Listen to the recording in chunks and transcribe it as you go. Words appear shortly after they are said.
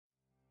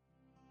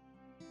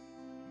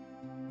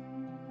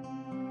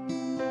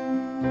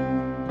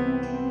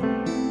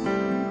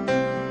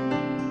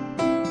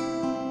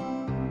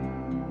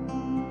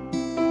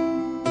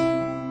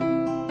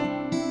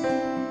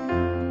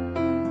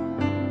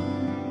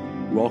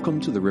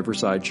Welcome to the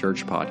Riverside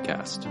Church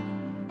podcast.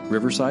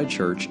 Riverside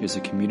Church is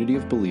a community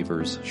of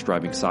believers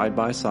striving side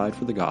by side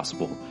for the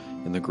gospel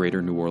in the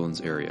greater New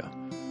Orleans area.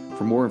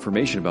 For more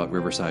information about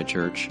Riverside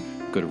Church,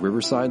 go to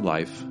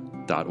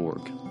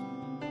riversidelife.org. If you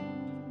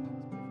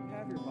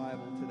have your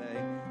Bible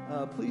today,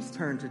 please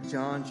turn to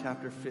John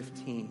chapter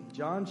 15.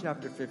 John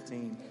chapter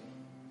 15.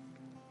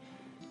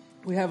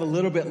 We have a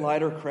little bit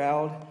lighter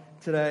crowd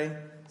today,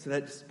 so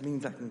that just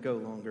means I can go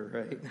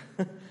longer,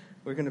 right?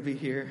 We're going to be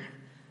here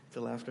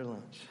till after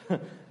lunch.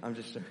 I'm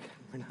just joking.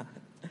 We're not.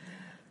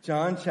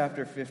 John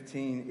chapter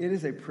 15. It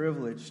is a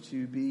privilege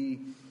to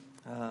be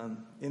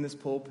in this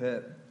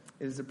pulpit.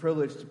 It is a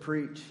privilege to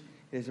preach.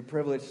 It is a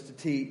privilege to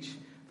teach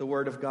the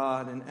Word of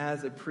God. And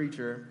as a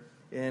preacher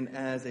and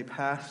as a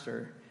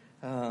pastor,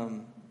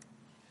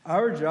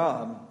 our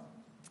job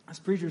as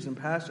preachers and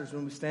pastors,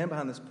 when we stand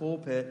behind this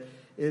pulpit,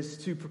 is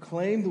to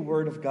proclaim the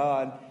Word of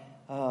God,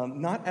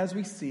 not as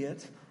we see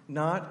it,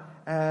 not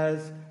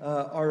as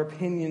our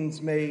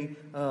opinions may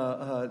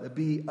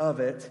be of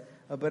it,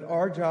 but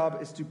our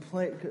job is to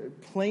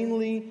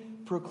plainly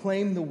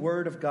proclaim the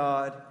Word of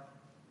God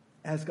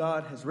as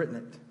God has written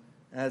it,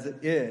 as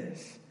it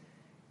is.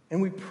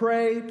 And we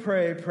pray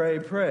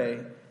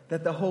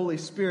that the Holy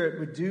Spirit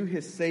would do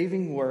His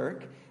saving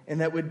work,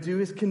 and that would do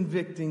His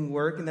convicting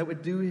work, and that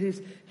would do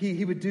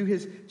He would do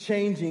His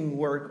changing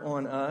work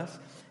on us.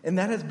 And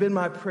that has been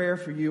my prayer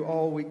for you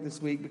all week this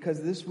week,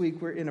 because this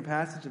week we're in a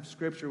passage of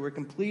Scripture. We're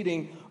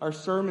completing our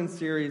sermon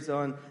series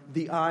on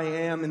the I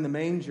am in the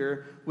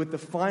manger with the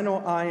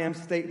final I am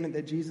statement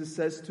that Jesus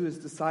says to His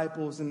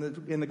disciples in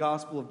the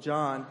Gospel of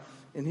John.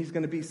 And He's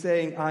going to be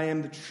saying, I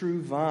am the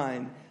true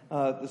vine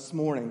this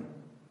morning.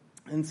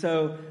 And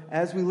so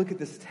as we look at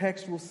this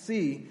text, we'll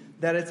see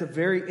that it's a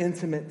very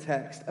intimate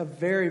text, a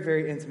very,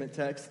 very intimate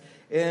text.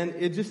 And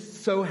it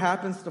just so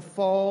happens to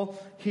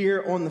fall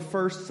here on the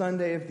first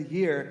Sunday of the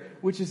year,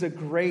 which is a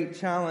great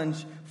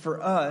challenge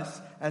for us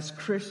as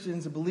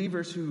Christians and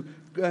believers who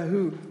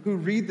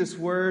read this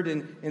word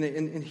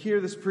and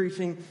hear this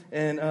preaching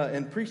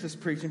and preach this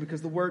preaching,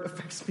 because the word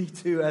affects me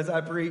too as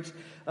I preach,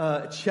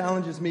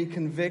 challenges me,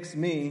 convicts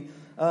me,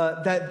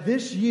 that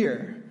this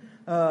year,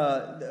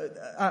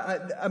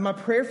 my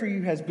prayer for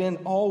you has been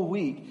all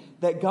week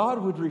that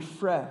God would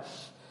refresh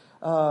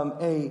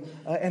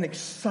an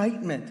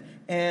excitement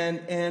and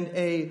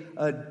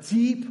a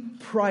deep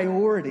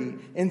priority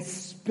in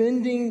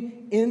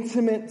spending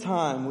intimate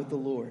time with the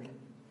Lord.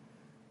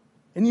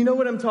 And you know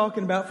what I'm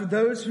talking about. For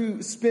those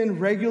who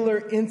spend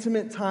regular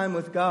intimate time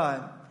with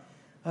God,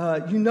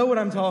 you know what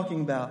I'm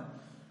talking about.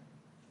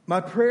 My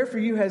prayer for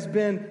you has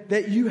been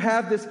that you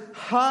have this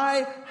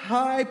high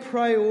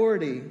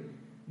priority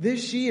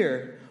this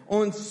year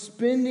on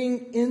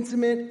spending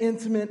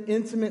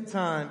intimate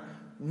time,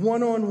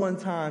 one-on-one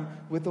time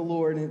with the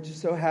Lord. And it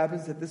just so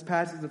happens that this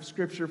passage of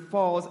Scripture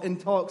falls and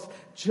talks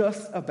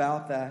just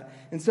about that.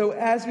 And so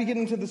as we get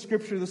into the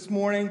Scripture this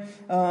morning,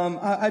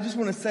 I just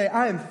want to say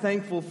I am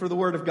thankful for the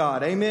Word of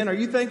God. Amen. Are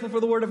you thankful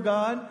for the Word of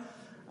God?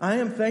 I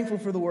am thankful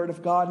for the Word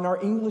of God. In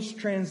our English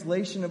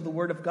translation of the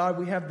Word of God,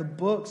 we have the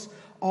books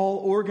all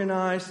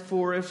organized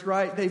for us,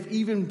 right? They've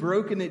even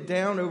broken it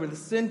down over the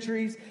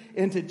centuries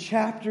into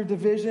chapter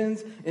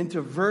divisions,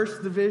 into verse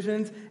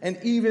divisions, and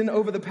even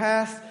over the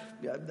past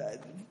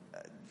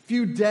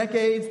few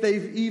decades,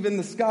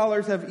 the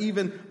scholars have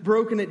even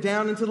broken it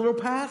down into little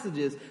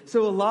passages.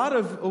 So a lot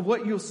of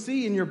what you'll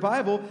see in your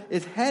Bible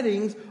is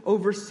headings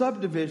over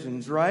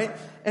subdivisions, right?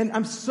 And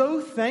I'm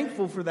so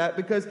thankful for that,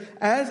 because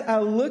as I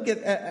look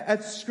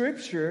at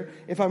Scripture,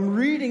 if I'm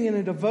reading in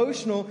a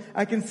devotional,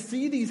 I can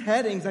see these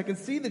headings, I can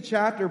see the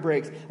chapter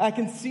breaks, I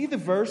can see the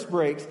verse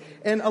breaks.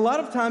 And a lot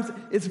of times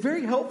it's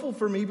very helpful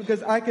for me,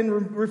 because I can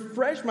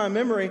refresh my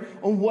memory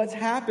on what's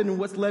happened and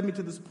what's led me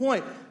to this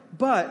point.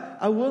 But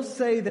I will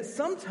say that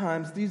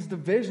sometimes these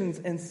divisions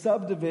and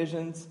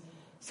subdivisions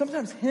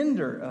sometimes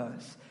hinder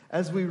us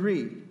as we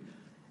read.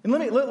 And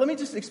let me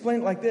just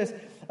explain it like this.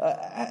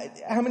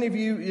 How many of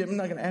you, I'm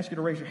not going to ask you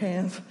to raise your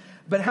hands,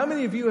 but how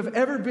many of you have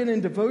ever been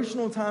in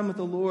devotional time with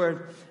the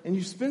Lord, and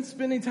you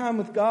spending time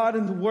with God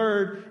and the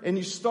Word, and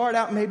you start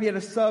out maybe at a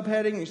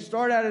subheading, you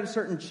start out at a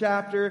certain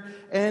chapter,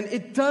 and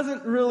it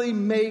doesn't really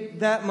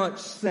make that much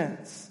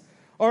sense.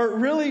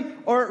 Or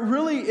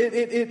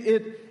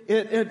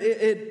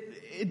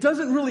it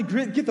doesn't really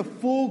get the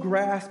full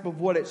grasp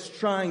of what it's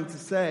trying to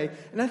say.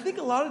 And I think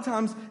a lot of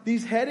times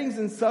these headings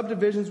and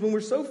subdivisions, when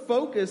we're so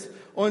focused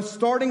on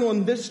starting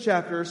on this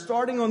chapter or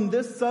starting on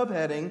this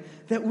subheading,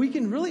 that we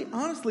can really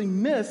honestly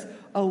miss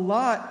a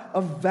lot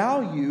of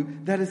value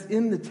that is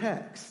in the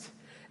text.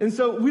 And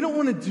so we don't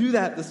want to do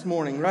that this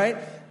morning, right?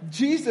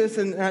 Jesus,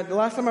 and the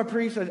last time I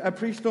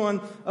preached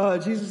on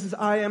Jesus'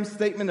 I am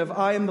statement of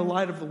I am the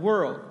light of the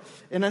world.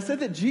 And I said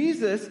that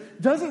Jesus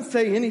doesn't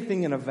say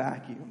anything in a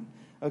vacuum.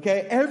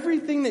 Okay?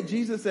 Everything that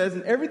Jesus says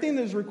and everything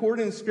that is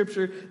recorded in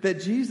Scripture that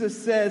Jesus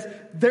says,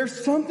 there's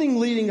something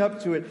leading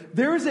up to it.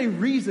 There is a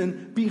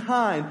reason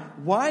behind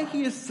why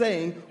He is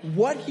saying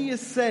what He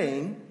is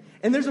saying,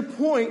 and there's a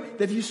point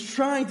that He's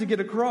trying to get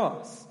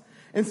across.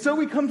 And so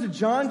we come to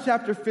John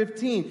chapter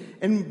 15,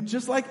 and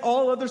just like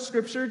all other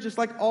scripture, just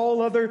like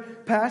all other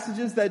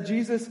passages that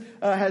Jesus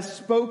has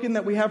spoken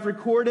that we have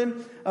recorded,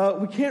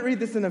 we can't read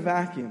this in a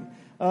vacuum.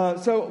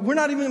 So we're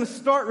not even going to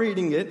start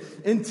reading it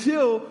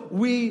until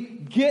we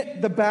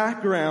get the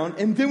background,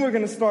 and then we're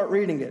going to start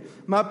reading it.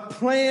 My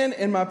plan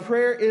and my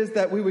prayer is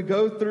that we would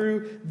go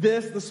through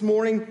this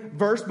morning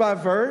verse by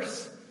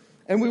verse,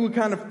 and we would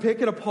kind of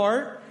pick it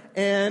apart.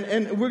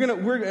 And we're not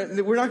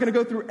going to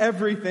go through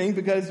everything,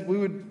 because we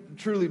would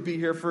truly be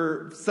here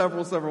for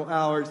several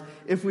hours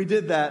if we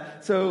did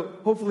that. So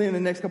hopefully in the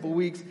next couple of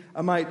weeks,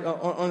 I might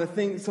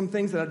some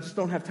things that I just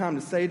don't have time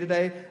to say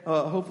today.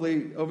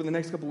 Hopefully over the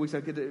next couple of weeks,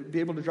 I could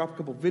be able to drop a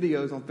couple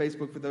videos on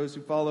Facebook for those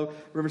who follow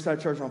Riverside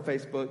Church on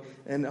Facebook,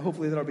 and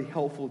hopefully that'll be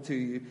helpful to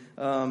you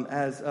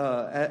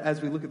as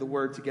we look at the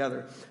Word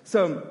together.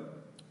 So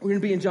we're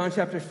going to be in John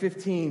chapter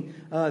 15.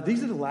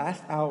 These are the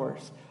last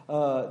hours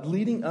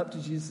leading up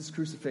to Jesus'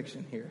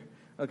 crucifixion here.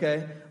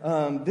 Okay?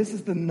 This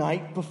is the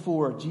night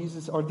before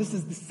Jesus, or this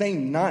is the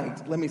same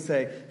night, let me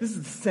say. This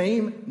is the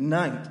same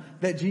night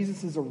that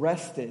Jesus is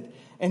arrested,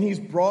 and he's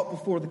brought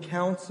before the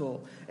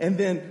council. And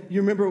then you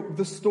remember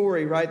the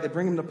story, right? They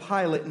bring him to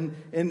Pilate, and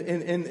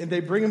they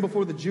bring him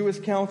before the Jewish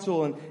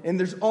council, and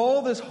there's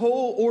all this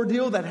whole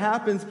ordeal that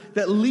happens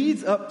that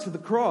leads up to the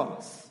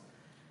cross.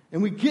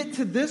 And we get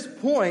to this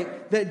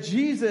point that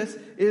Jesus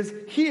is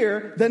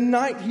here the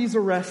night he's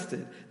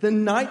arrested, the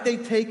night they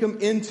take him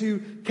into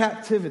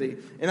captivity.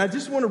 And I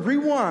just want to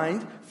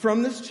rewind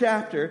from this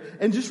chapter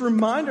and just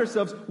remind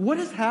ourselves what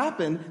has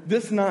happened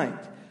this night,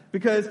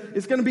 because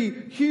it's going to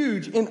be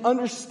huge in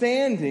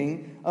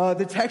understanding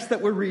the text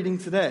that we're reading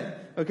today.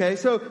 Okay,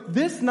 so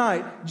this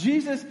night,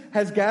 Jesus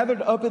has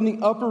gathered up in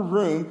the upper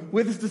room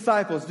with his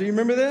disciples. Do you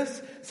remember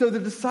this? So the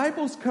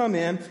disciples come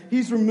in,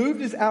 he's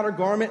removed his outer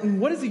garment, and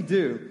what does he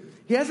do?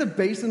 He has a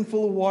basin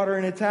full of water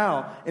and a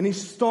towel, and he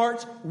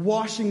starts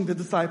washing the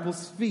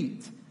disciples'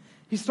 feet.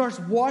 He starts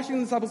washing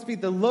the disciples' feet,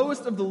 the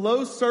lowest of the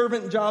low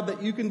servant job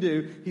that you can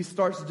do. He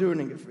starts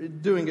doing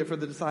it for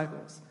the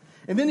disciples.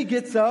 And then he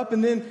gets up,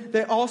 and then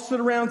they all sit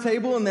around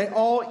table, and they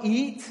all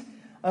eat.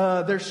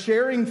 They're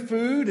sharing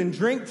food and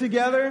drink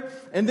together.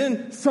 And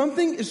then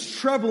something is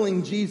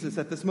troubling Jesus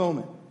at this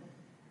moment.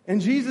 And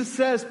Jesus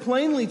says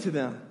plainly to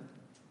them,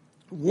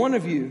 "One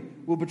of you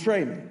will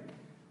betray me."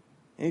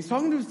 And he's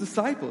talking to his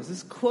disciples,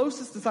 his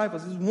closest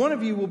disciples. He says, "One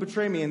of you will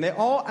betray me." And they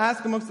all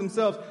ask amongst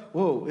themselves,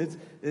 whoa,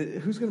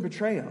 who's going to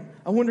betray him?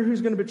 I wonder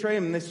who's going to betray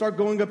him. And they start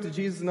going up to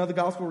Jesus. Another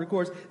gospel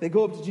records, they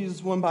go up to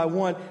Jesus one by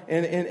one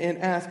and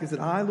ask, "Is it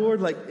I, Lord?"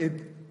 Like,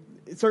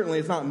 certainly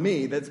it's not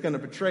me that's going to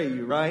betray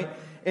you, right?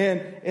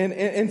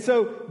 And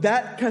so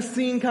that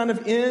scene kind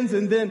of ends,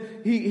 and then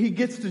he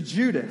gets to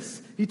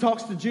Judas. He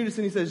talks to Judas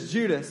and he says,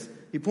 "Judas,"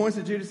 he points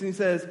at Judas and he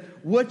says,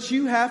 what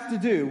you have to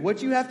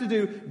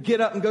do,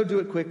 get up and go do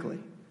it quickly."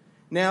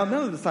 Now,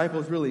 none of the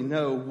disciples really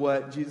know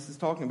what Jesus is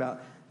talking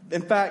about.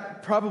 In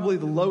fact, probably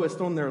the lowest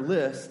on their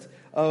list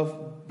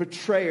of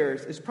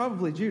betrayers is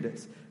probably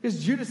Judas.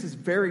 Because Judas is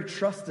very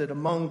trusted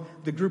among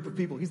the group of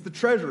people. He's the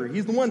treasurer.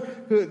 He's the one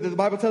who, the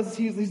Bible tells us,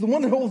 he's the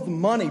one that holds the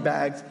money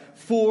bags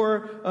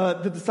for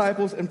the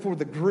disciples and for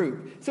the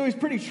group. So he's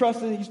pretty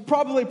trusted. He's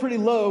probably pretty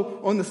low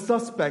on the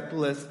suspect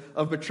list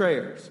of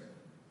betrayers.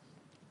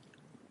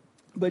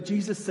 But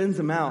Jesus sends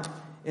him out,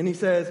 and he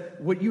says,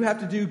 what you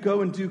have to do,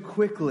 go and do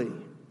quickly.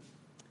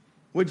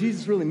 What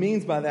Jesus really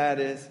means by that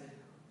is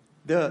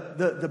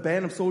the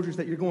band of soldiers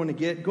that you're going to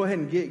get, go ahead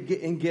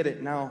and get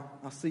it. Now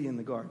I'll see you in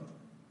the garden.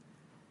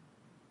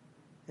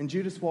 And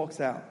Judas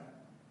walks out,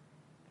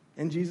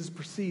 and Jesus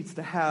proceeds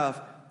to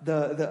have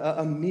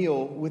a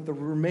meal with the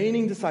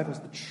remaining disciples,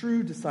 the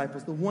true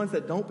disciples, the ones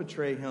that don't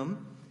betray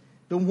him,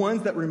 the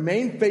ones that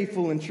remain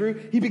faithful and true.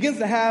 He begins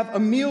to have a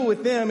meal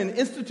with them and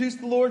institutes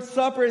the Lord's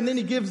Supper, and then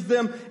he gives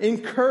them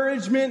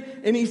encouragement,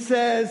 and he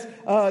says,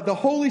 the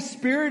Holy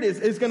Spirit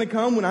is going to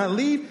come. When I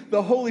leave,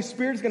 the Holy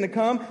Spirit is going to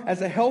come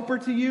as a helper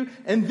to you.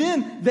 And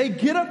then they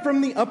get up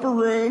from the upper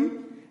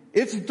room.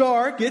 It's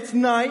dark, it's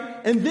night,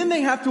 and then they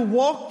have to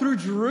walk through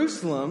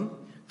Jerusalem,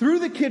 through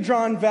the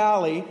Kidron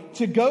Valley,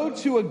 to go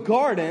to a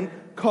garden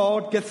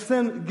called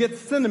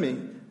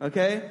Gethsemane.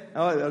 Okay?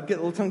 I'll get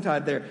a little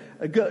tongue-tied there.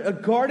 A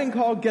garden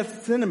called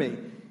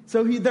Gethsemane.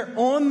 So they're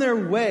on their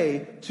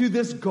way to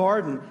this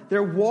garden.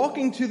 They're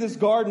walking to this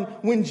garden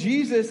when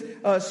Jesus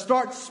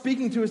starts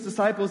speaking to his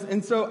disciples.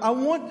 And so I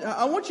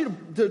want you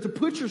to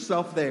put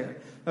yourself there.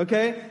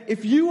 Okay?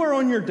 If you are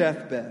on your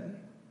deathbed,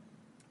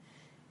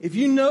 if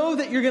you know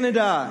that you're going to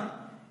die,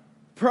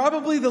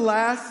 probably the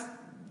last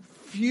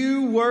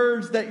few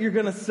words that you're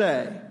going to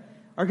say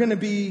are going to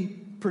be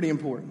pretty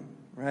important,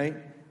 right?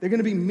 They're going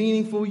to be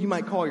meaningful. You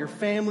might call your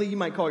family, you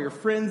might call your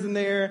friends in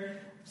there,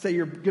 say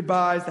your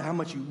goodbyes to how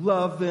much you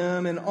love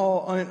them, and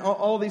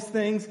all these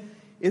things.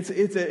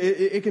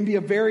 It can be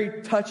a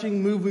very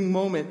touching, moving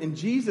moment. And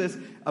Jesus,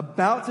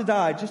 about to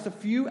die, just a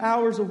few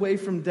hours away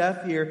from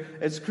death here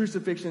at his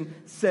crucifixion,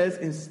 says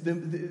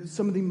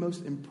some of the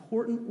most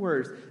important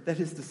words that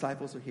his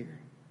disciples will hear.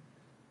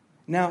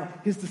 Now,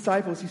 his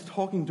disciples, he's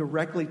talking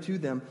directly to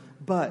them,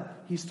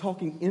 but he's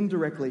talking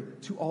indirectly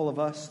to all of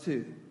us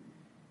too.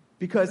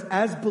 Because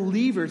as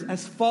believers,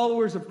 as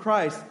followers of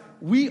Christ,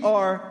 we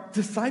are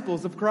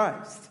disciples of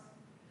Christ.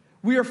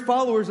 We are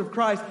followers of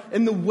Christ.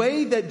 And the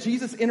way that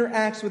Jesus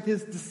interacts with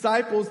his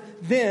disciples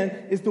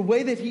then is the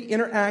way that he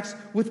interacts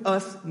with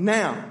us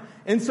now.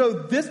 And so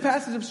this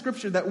passage of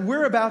Scripture that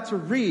we're about to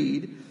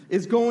read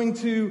is going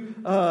to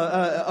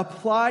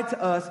apply to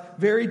us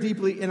very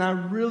deeply. And I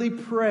really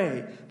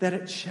pray that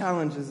it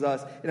challenges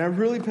us. And I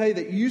really pray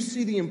that you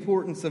see the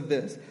importance of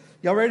this.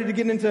 Y'all ready to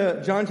get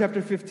into John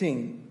chapter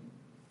 15?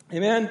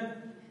 Amen?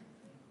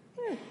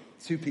 Yeah,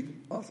 2 people.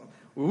 Awesome.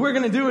 Well, we're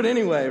going to do it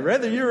anyway.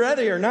 Whether you're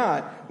ready or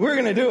not, we're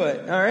going to do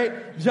it. All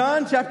right?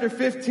 John chapter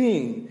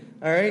 15.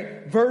 All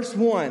right? Verse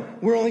 1.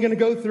 We're only going to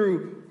go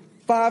through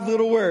 5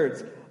 little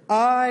words.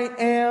 I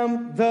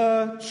am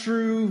the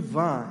true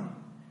vine.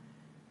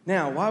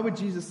 Now, why would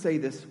Jesus say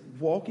this?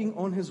 Walking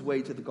on his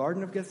way to the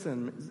Garden of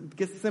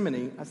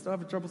Gethsemane. I still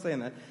have trouble saying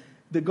that.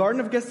 The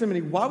Garden of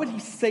Gethsemane. Why would he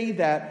say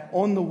that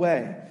on the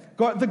way?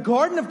 The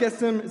Garden of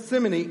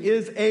Gethsemane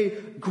is a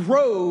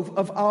grove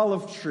of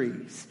olive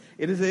trees.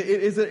 It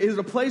is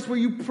a place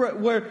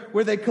where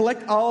where they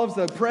collect olives,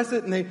 they press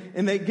it,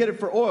 and they get it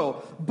for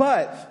oil.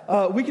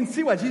 But we can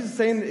see why Jesus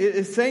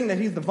is saying that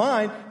he's the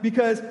vine,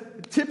 because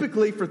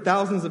typically for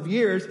thousands of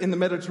years in the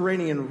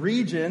Mediterranean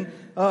region,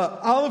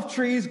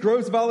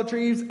 groves of olive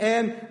trees,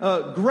 and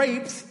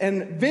grapes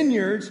and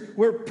vineyards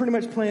were pretty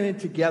much planted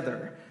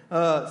together.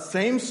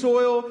 Same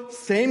soil,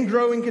 same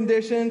growing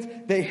conditions.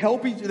 They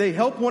help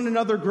one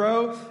another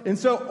grow. And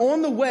so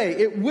on the way,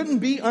 it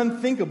wouldn't be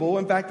unthinkable.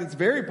 In fact, it's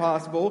very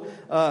possible,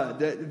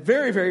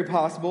 very, very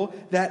possible,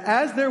 that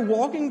as they're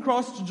walking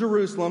across to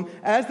Jerusalem,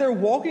 as they're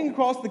walking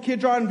across the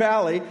Kidron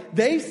Valley,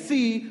 they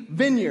see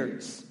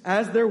vineyards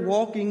as they're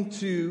walking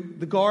to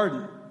the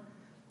garden.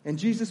 And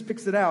Jesus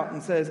picks it out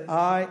and says,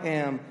 I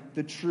am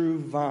the true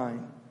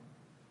vine.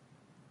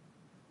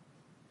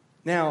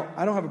 Now,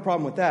 I don't have a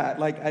problem with that.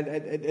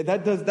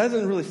 That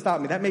doesn't really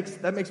stop me. That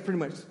makes pretty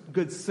much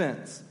good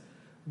sense.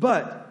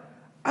 But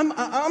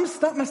I'm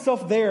stop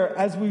myself there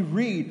as we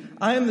read,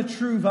 I am the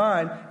true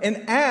vine,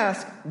 and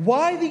ask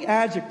why the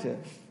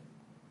adjective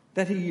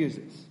that he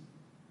uses.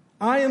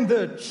 I am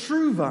the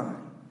true vine.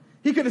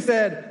 He could have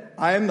said,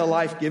 I am the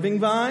life-giving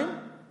vine.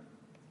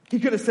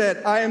 He could have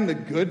said, I am the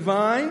good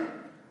vine.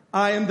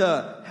 I am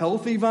the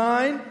healthy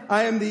vine.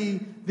 I am the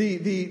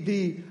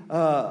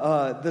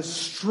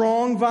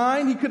strong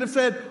vine. He could have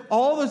said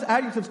all those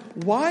adjectives.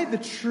 Why the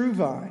true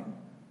vine?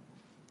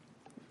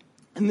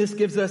 And this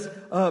gives us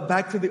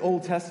back to the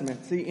Old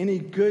Testament. See, any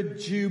good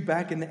Jew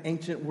back in the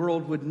ancient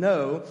world would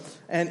know,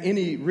 and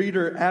any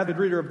avid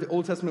reader of the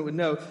Old Testament would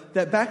know,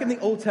 that back in the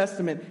Old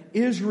Testament,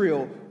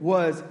 Israel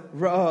was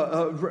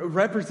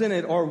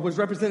represented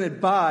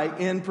by,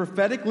 in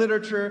prophetic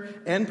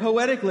literature and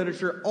poetic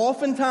literature,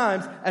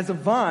 oftentimes as a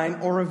vine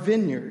or a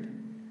vineyard.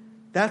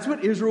 That's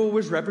what Israel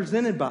was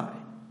represented by.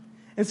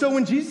 And so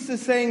when Jesus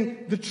is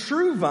saying the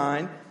true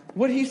vine,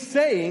 what he's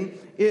saying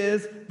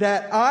is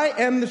that I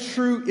am the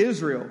true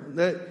Israel.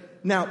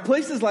 Now,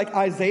 places like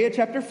Isaiah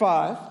chapter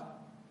 5,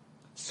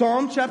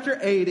 Psalm chapter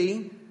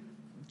 80,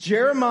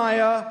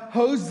 Jeremiah,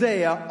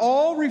 Hosea,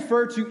 all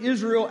refer to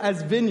Israel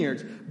as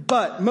vineyards.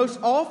 But more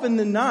often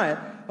than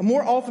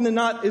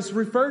not, is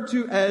referred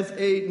to as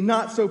a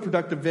not so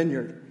productive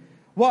vineyard.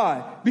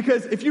 Why?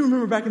 Because if you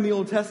remember back in the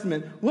Old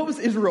Testament, what was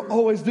Israel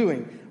always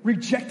doing?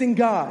 Rejecting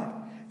God.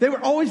 They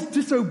were always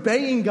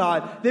disobeying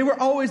God. They were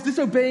always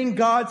disobeying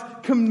God's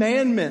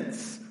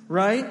commandments,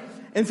 right?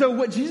 And so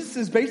what Jesus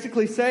is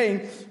basically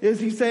saying is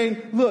he's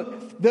saying, look,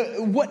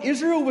 what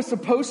Israel was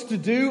supposed to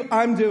do,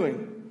 I'm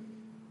doing.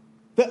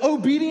 The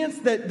obedience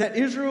that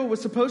Israel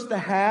was supposed to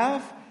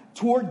have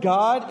toward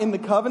God in the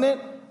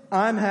covenant,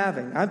 I'm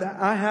having.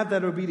 I have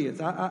that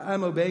obedience.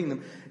 I'm obeying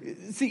them.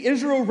 See,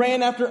 Israel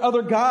ran after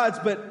other gods,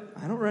 but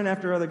I don't run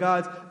after other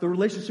gods. The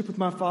relationship with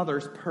my Father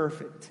is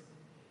perfect.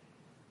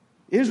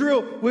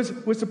 Israel was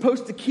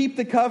supposed to keep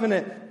the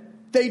covenant.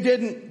 They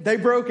didn't. They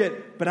broke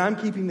it, but I'm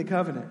keeping the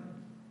covenant.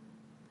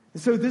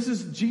 And so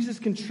Jesus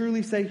can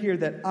truly say here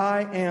that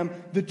I am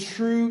the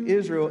true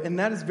Israel, and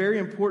that is very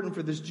important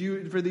for these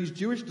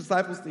Jewish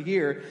disciples to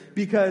hear,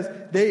 because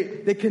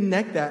they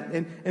connect that.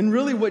 And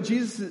really what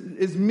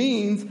Jesus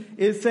means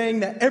is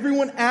saying that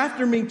everyone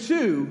after me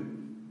too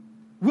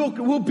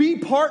will be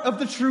part of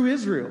the true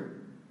Israel.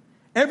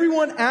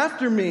 Everyone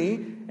after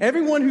me,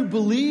 everyone who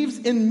believes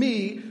in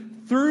me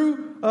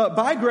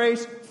by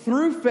grace,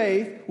 through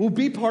faith, will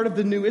be part of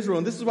the new Israel.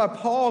 And this is why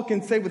Paul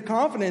can say with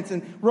confidence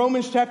in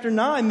Romans chapter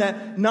 9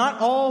 that not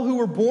all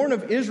who are born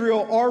of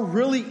Israel are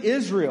really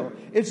Israel.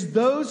 It's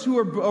those who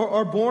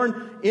are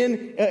born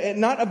in,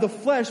 not of the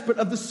flesh, but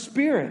of the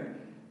Spirit,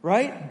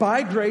 right?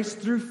 By grace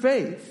through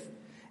faith.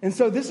 And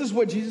so this is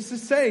what Jesus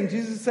is saying.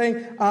 Jesus is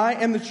saying, I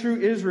am the true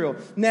Israel.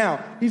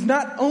 Now, he's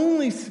not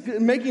only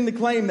making the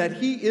claim that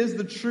he is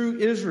the true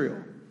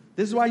Israel.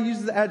 This is why he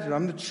uses the adjective,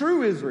 I'm the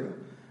true Israel.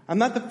 I'm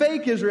not the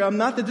fake Israel. I'm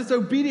not the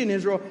disobedient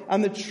Israel.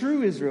 I'm the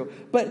true Israel.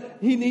 But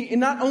he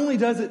not only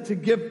does it to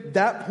give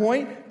that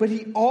point, but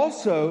he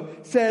also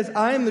says,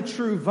 I am the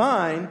true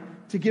vine,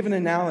 to give an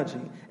analogy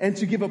and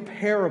to give a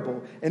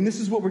parable. And this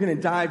is what we're going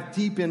to dive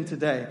deep in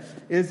today,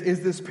 is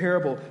this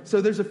parable.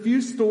 So there's a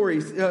few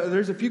stories,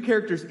 there's a few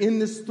characters in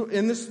this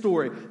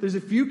story. There's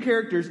a few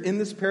characters in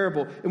this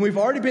parable. And we've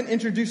already been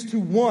introduced to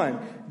one.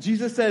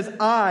 Jesus says,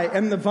 I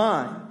am the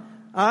vine.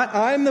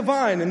 I am the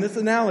vine in this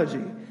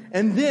analogy.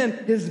 And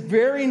then his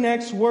very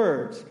next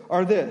words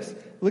are this.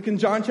 Look in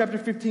John chapter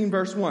 15,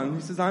 verse 1.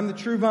 He says, I'm the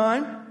true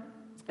vine,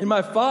 and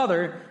my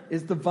Father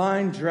is the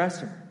vine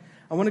dresser.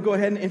 I want to go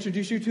ahead and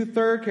introduce you to a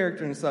third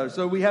character in the story.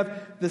 So we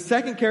have the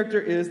second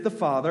character is the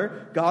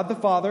Father, God the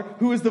Father,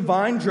 who is the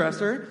vine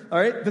dresser. All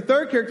right. The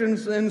third character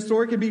in the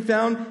story can be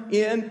found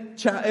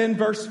in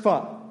verse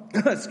 5.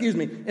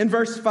 In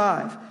verse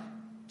 5.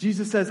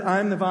 Jesus says, I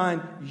am the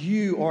vine,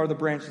 you are the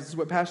branches. This is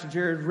what Pastor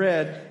Jared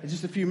read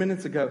just a few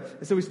minutes ago.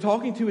 And so he's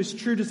talking to his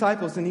true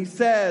disciples, and he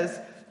says,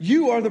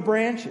 you are the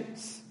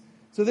branches.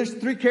 So there's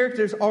three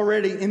characters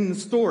already in the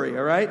story,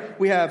 all right?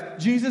 We have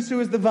Jesus, who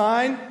is the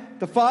vine,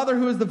 the Father,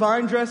 who is the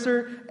vine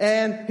dresser,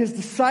 and his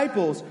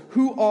disciples,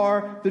 who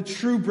are the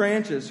true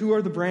branches. Who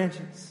are the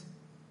branches?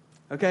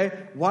 Okay?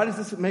 Why does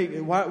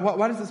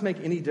this make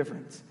any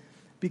difference?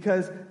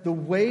 Because the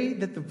way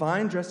that the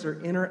vine dresser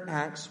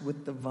interacts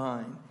with the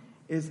vine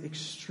is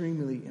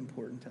extremely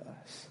important to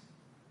us.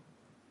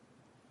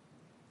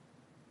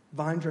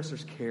 Vine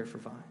dressers care for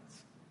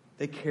vines.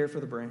 They care for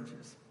the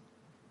branches.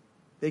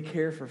 They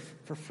care for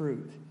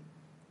fruit.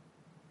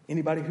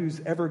 Anybody who's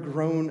ever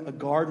grown a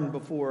garden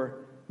before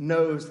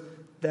knows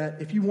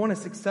that if you want a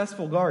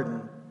successful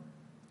garden,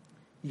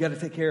 you got to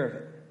take care of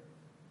it.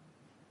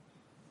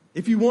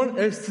 If you want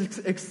a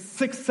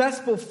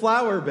successful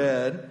flower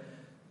bed,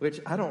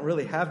 which I don't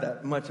really have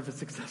that much of a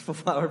successful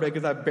flower bed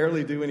because I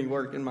barely do any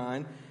work in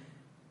mine.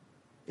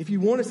 If you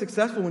want a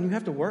successful one, you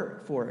have to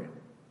work for it.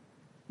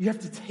 You have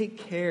to take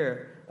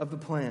care of the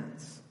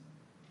plants.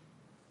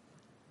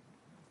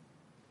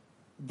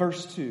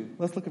 Verse 2.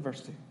 Let's look at verse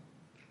 2.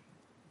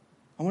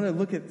 I want to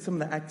look at some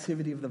of the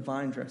activity of the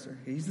vine dresser.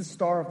 He's the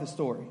star of the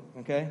story,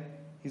 okay?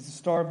 He's the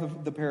star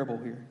of the parable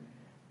here.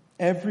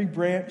 Every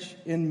branch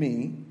in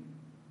me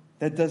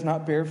that does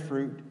not bear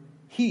fruit,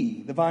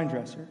 he, the vine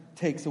dresser,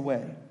 takes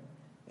away.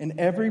 And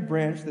every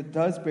branch that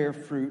does bear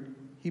fruit,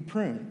 he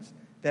prunes,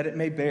 that it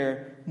may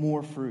bear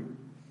more fruit.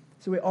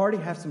 So we already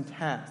have some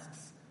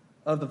tasks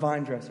of the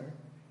vine dresser.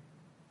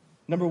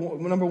 Number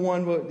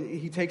one,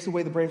 he takes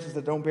away the branches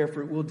that don't bear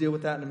fruit. We'll deal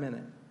with that in a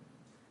minute.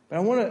 But I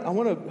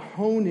want to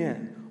hone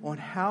in on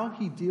how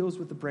he deals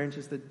with the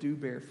branches that do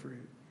bear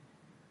fruit.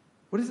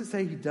 What does it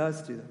say he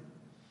does to them?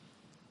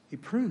 He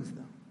prunes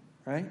them,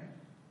 right?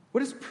 What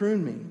does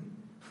prune mean?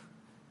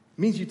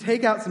 It means you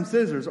take out some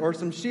scissors or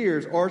some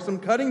shears or some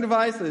cutting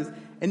devices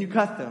and you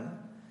cut them.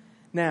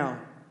 Now,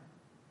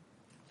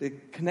 the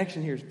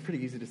connection here is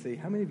pretty easy to see.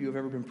 How many of you have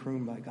ever been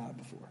pruned by God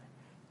before?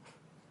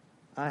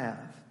 I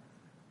have,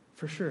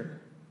 for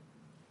sure.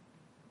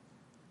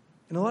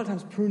 And a lot of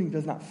times pruning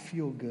does not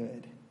feel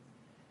good.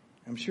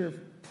 I'm sure if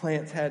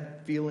plants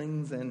had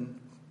feelings and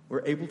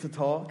were able to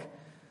talk,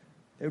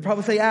 they would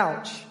probably say,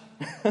 ouch,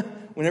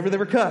 whenever they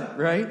were cut,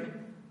 right?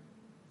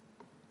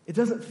 It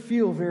doesn't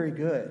feel very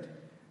good,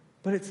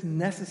 but it's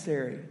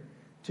necessary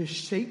to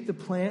shape the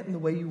plant in the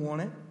way you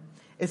want it.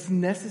 It's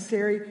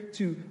necessary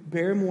to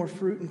bear more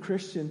fruit. And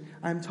Christian,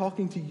 I'm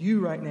talking to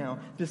you right now.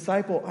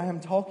 Disciple, I am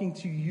talking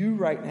to you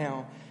right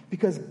now.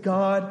 Because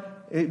God,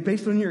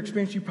 based on your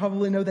experience, you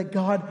probably know that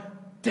God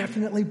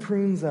definitely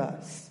prunes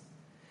us.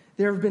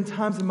 There have been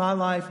times in my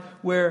life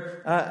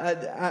where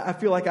I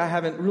feel like I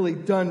haven't really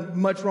done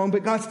much wrong,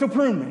 but God still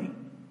pruned me.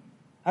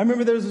 I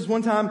remember there was this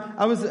one time,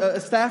 I was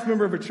a staff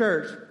member of a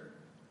church,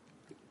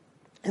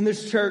 and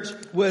this church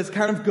was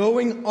kind of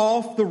going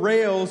off the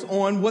rails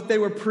on what they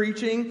were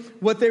preaching,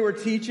 what they were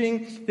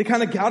teaching. They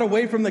kind of got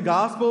away from the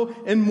gospel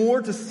and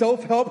more to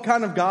self-help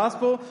kind of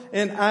gospel.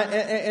 And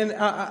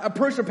I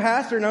approached a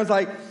pastor and I was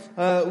like,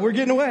 we're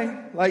getting away.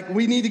 Like,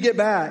 we need to get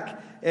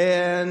back.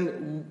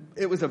 And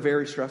it was a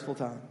very stressful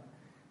time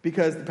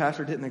because the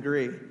pastor didn't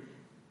agree.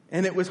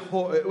 And it was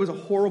a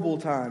horrible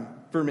time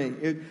for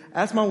me.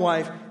 Ask my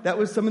wife, that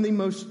was some of the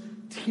most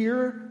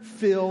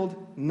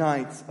tear-filled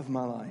nights of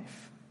my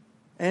life.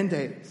 And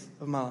days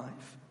of my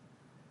life.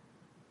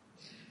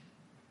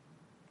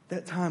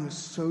 That time was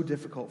so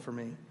difficult for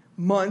me.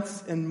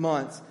 Months and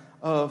months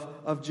of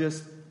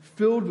just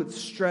filled with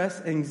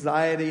stress,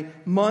 anxiety.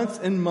 Months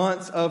and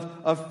months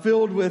of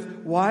filled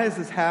with, why is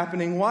this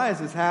happening? Why is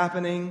this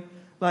happening?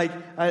 Like,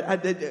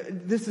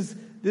 this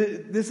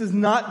is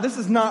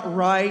not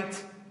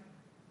right.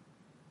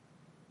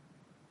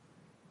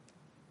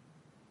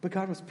 But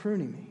God was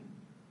pruning me.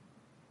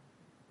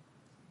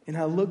 And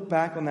I look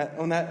back on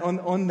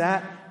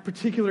that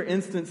particular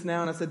instance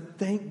now, and I said,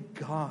 thank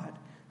God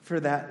for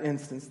that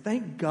instance.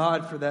 Thank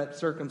God for that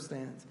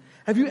circumstance.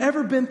 Have you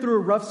ever been through a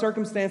rough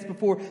circumstance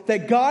before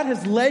that God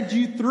has led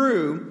you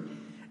through,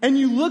 and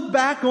you look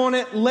back on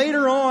it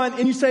later on,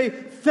 and you say,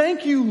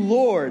 thank you,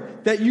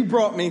 Lord, that you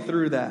brought me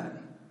through that.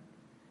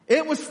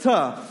 It was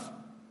tough.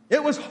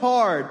 It was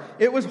hard.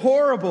 It was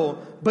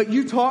horrible. But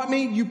you taught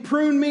me, you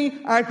pruned me,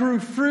 I grew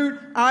fruit.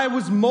 I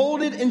was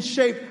molded and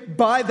shaped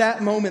by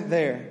that moment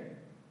there.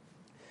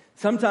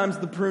 Sometimes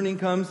the pruning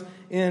comes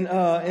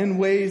in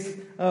ways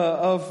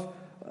of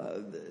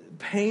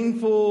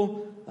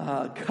painful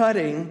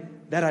cutting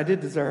that I did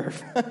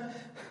deserve.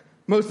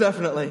 Most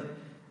definitely.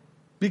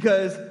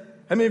 Because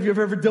how many of you have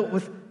ever dealt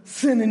with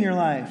sin in your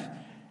life?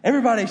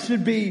 Everybody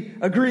should be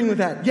agreeing with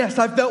that. Yes,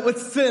 I've dealt with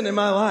sin in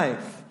my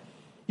life.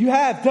 You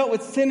have dealt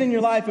with sin in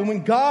your life, and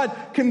when God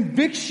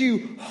convicts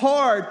you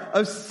hard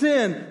of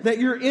sin that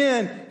you're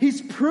in,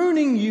 He's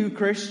pruning you,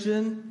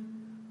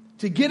 Christian,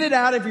 to get it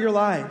out of your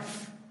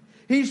life.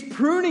 He's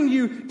pruning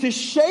you to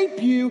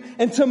shape you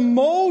and to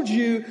mold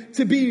you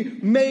to be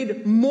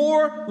made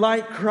more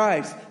like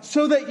Christ,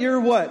 so that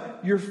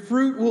your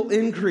fruit will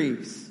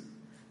increase.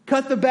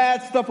 Cut the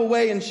bad stuff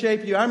away and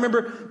shape you. I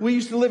remember we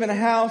used to live in a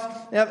house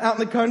out in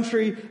the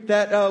country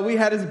that we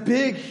had this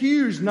big,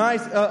 huge,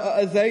 nice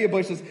azalea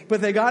bushes,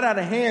 but they got out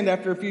of hand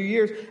after a few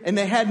years, and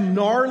they had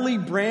gnarly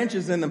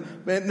branches in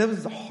them. And that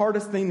was the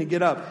hardest thing to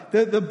get up.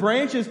 The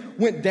branches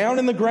went down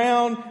in the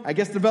ground, I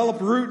guess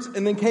developed roots,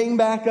 and then came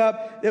back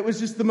up. It was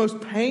just the most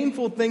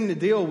painful thing to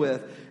deal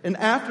with. And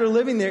after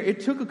living there,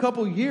 it took a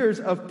couple years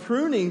of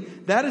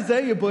pruning that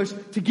azalea bush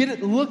to get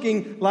it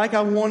looking like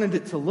I wanted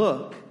it to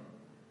look.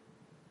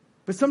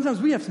 But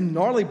sometimes we have some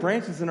gnarly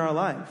branches in our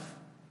life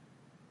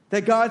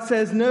that God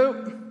says,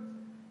 nope,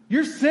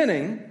 you're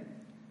sinning.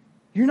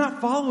 You're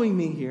not following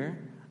me here.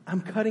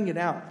 I'm cutting it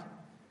out,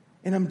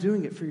 and I'm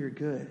doing it for your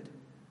good.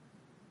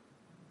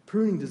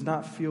 Pruning does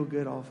not feel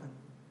good often.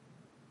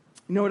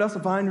 You know what else a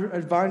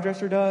vine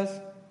dresser does?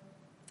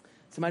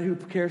 Somebody who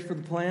cares for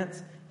the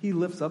plants, he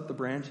lifts up the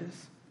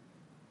branches.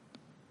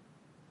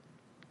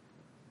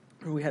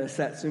 We had a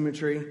satsuma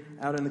tree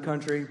out in the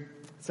country.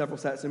 Several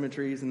satsuma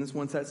trees, and this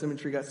one satsuma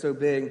tree got so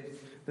big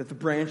that the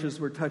branches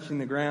were touching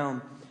the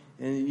ground.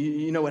 And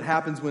you know what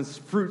happens when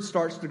fruit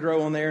starts to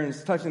grow on there and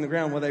it's touching the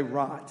ground? Well, they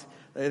rot.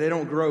 They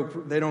don't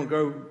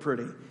grow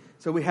pretty.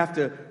 So we have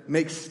to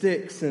make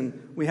sticks,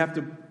 and we have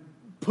to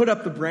put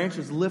up the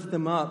branches, lift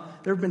them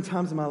up. There have been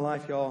times in my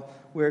life, y'all,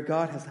 where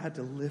God has had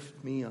to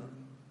lift me up.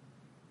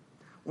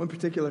 One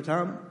particular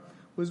time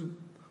was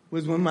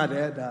when my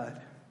dad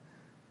died.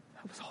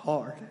 That was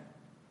hard.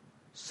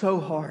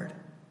 So hard.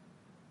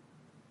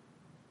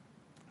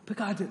 But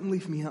God didn't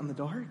leave me out in the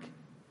dark.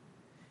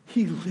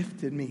 He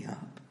lifted me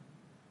up.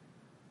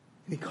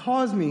 And He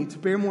caused me to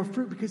bear more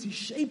fruit because He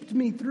shaped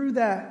me through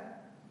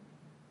that.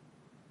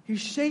 He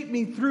shaped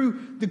me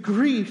through the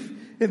grief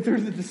and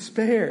through the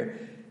despair.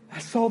 I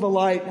saw the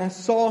light, and I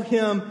saw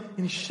Him,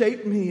 and He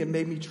shaped me and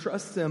made me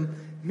trust Him,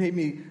 made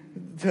me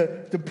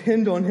to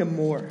depend on Him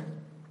more.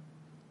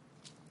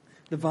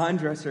 The vine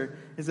dresser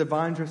is a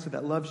vine dresser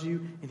that loves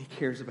you and He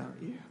cares about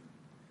you.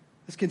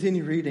 Let's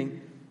continue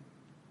reading.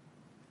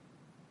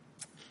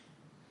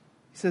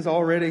 He says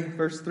already,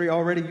 verse 3,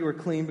 already you are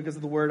clean because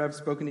of the word I've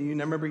spoken to you.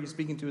 Now remember, He's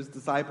speaking to His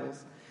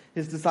disciples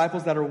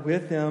that are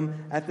with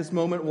Him at this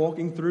moment,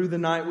 walking through the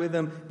night with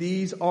Him.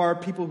 These are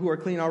people who are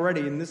clean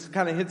already. And this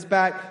kind of hits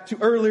back to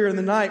earlier in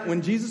the night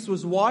when Jesus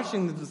was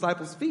washing the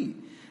disciples' feet.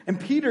 And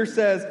Peter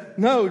says,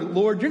 no,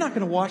 Lord, you're not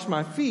going to wash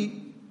my feet.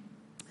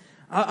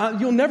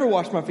 You'll never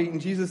wash my feet. And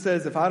Jesus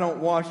says, if I don't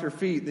wash your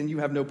feet, then you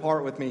have no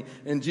part with me.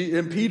 And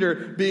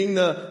Peter, being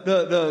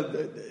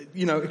the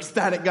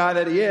ecstatic guy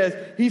that he is,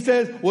 he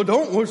says, well,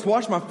 don't just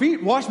wash my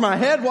feet, wash my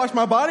head, wash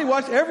my body,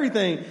 wash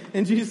everything.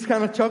 And Jesus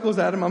kind of chuckles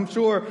at him, I'm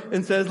sure,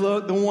 and says,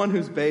 look, the one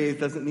who's bathed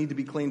doesn't need to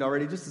be cleaned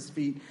already. Just his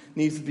feet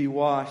needs to be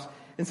washed.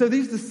 And so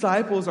these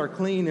disciples are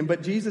clean.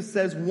 But Jesus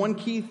says one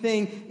key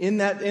thing in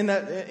that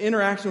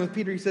interaction with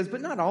Peter. He says,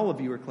 but not all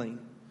of you are clean.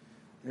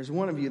 There's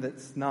one of you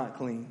that's not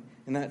clean.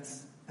 And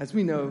that's, as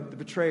we know, the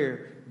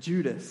betrayer,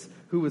 Judas,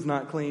 who was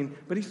not clean.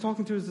 But He's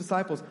talking to His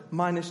disciples,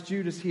 minus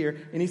Judas here.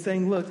 And He's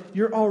saying, look,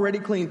 you're already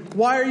clean.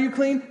 Why are you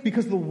clean?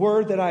 Because of the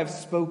word that I have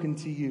spoken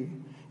to you.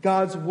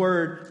 God's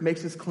word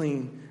makes us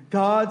clean.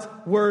 God's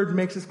word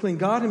makes us clean.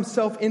 God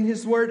Himself in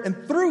His word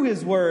and through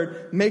His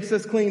word makes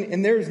us clean.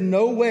 And there's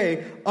no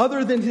way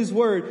other than His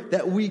word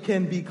that we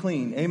can be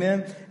clean.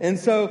 Amen. And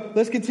so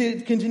let's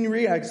continue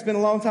reading. I could spend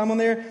a long time on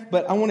there,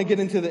 but I want to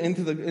get into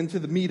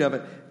the meat of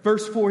it.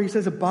 Verse 4, He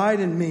says, abide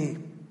in me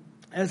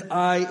as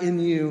I in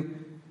you.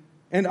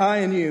 And I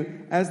in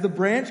you, as the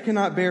branch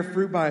cannot bear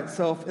fruit by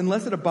itself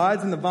unless it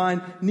abides in the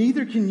vine,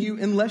 neither can you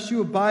unless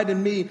you abide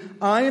in me.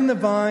 I am the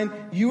vine,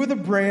 you are the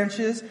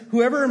branches.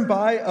 Whoever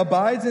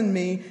abides in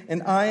me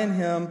and I in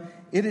him,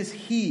 it is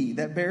he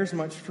that bears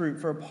much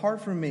fruit. For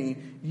apart from me,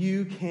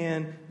 you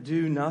can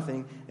do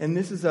nothing. And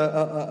this is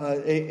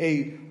a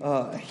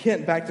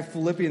hint back to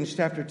Philippians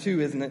chapter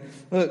 2, isn't it?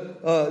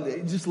 Look,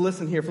 just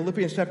listen here.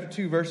 Philippians chapter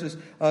 2, verses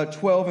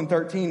 12 and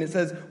 13. It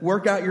says,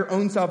 work out your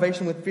own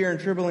salvation with fear and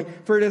trembling.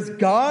 For it is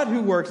God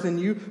who works in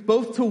you,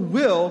 both to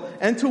will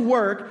and to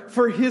work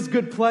for His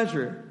good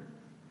pleasure.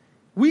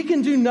 We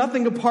can do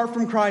nothing apart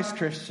from Christ,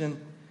 Christian.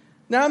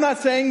 Now, I'm not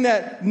saying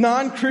that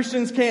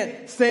non-Christians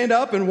can't stand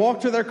up and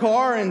walk to their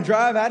car and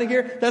drive out of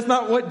here. That's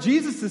not what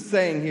Jesus is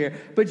saying here.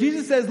 But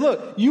Jesus says,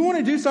 look, you want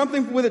to do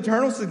something with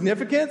eternal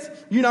significance?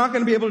 You're not going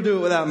to be able to do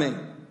it without me.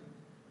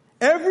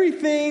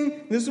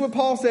 Everything, this is what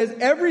Paul says,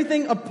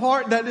 everything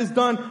apart that is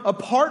done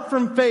apart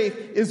from faith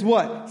is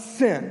what?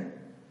 Sin.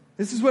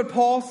 This is what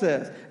Paul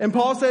says. And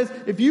Paul says,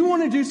 if you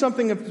want to do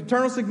something of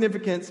eternal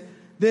significance,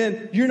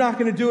 then you're not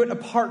going to do it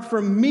apart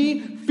from me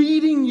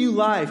feeding you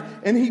life.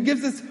 And he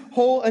gives this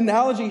whole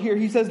analogy here.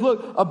 He says,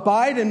 look,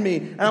 abide in me.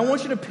 And I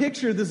want you to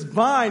picture this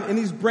vine and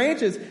these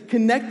branches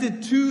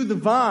connected to the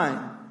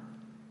vine.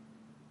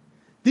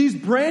 These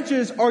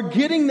branches are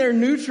getting their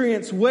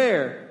nutrients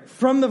where?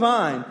 From the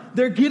vine.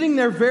 They're getting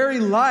their very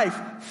life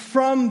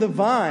from the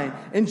vine.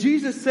 And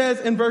Jesus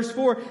says in verse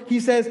 4, he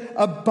says,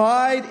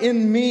 abide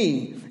in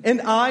me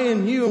and I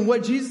in you. And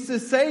what Jesus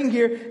is saying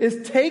here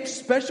is take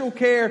special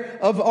care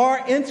of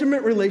our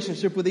intimate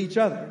relationship with each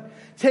other.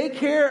 Take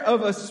care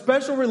of a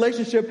special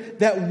relationship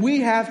that we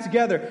have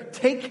together.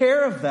 Take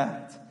care of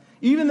that.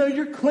 Even though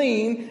you're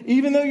clean,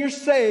 even though you're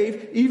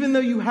saved, even though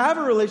you have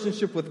a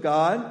relationship with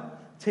God,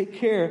 take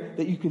care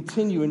that you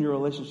continue in your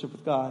relationship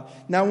with God.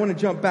 Now I want to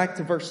jump back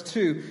to verse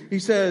 2. He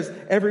says,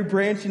 every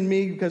branch in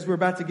me, because we're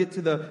about to get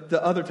to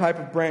the other type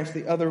of branch,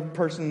 the other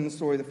person in the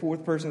story, the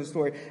fourth person in the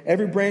story.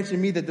 Every branch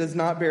in me that does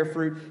not bear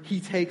fruit, he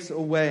takes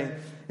away.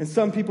 And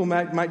some people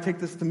might take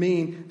this to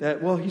mean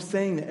that, well, he's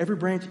saying that every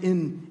branch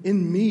in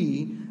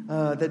me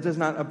that does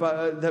not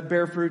that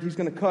bear fruit, he's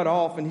going to cut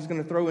off and he's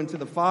going to throw into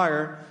the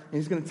fire and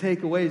he's going to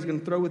take away. He's going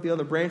to throw with the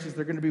other branches.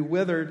 They're going to be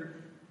withered.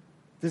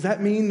 Does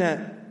that mean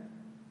that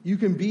you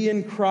can be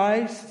in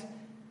Christ,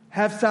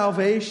 have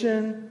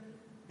salvation,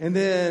 and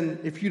then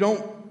if you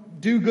don't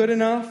do good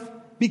enough,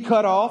 be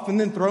cut off and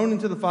then thrown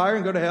into the fire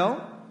and go to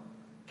hell?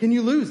 Can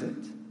you lose it?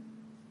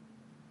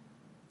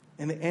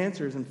 And the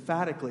answer is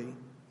emphatically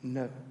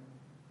no.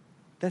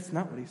 That's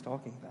not what he's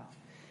talking about.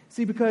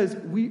 See, because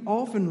we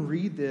often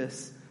read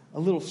this a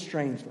little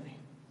strangely.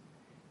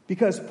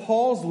 Because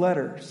Paul's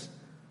letters,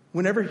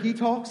 whenever he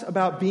talks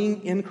about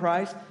being in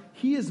Christ,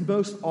 he is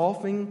most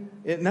often,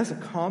 and that's a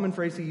common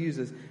phrase he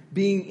uses,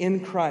 being in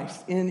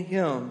Christ, in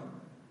him.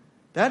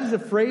 That is a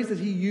phrase that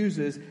he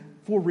uses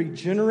for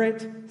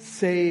regenerate,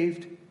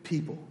 saved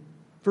people.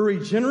 For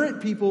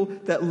regenerate people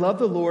that love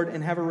the Lord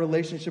and have a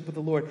relationship with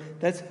the Lord.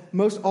 That's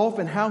most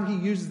often how he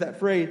uses that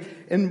phrase.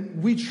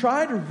 And we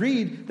try to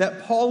read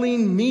that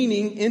Pauline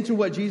meaning into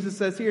what Jesus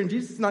says here, and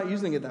Jesus is not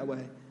using it that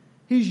way.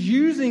 He's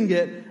using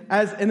it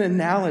as an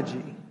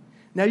analogy.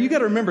 Now you got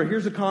to remember,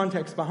 here's the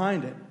context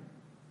behind it.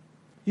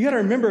 You got to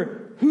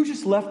remember, who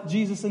just left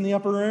Jesus in the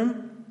upper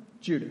room?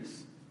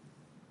 Judas.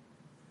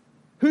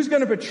 Who's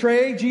going to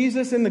betray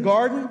Jesus in the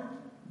garden?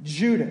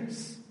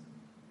 Judas.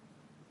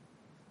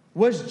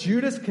 Was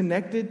Judas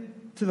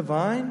connected to the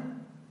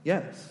vine?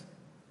 Yes.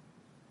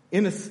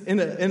 In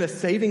a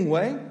saving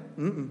way?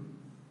 Mm-mm.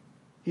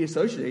 He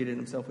associated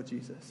himself with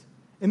Jesus.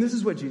 And this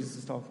is what Jesus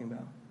is talking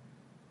about.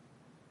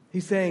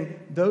 He's saying,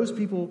 those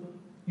people,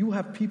 you will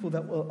have people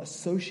that will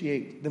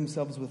associate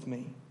themselves with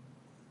me.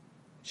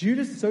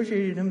 Judas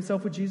associated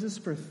himself with Jesus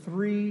for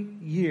 3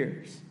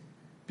 years.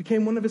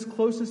 Became one of his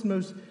closest,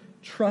 most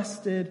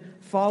trusted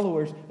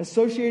followers.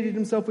 Associated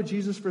himself with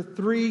Jesus for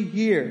 3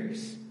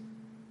 years.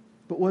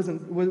 But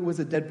was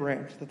a dead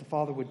branch that the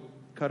Father would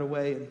cut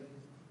away and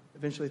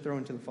eventually throw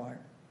into the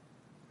fire.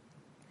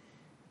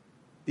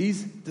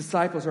 These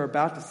disciples are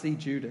about to see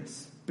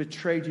Judas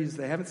betray Jesus.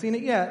 They haven't seen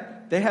it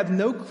yet. They have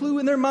no clue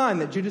in their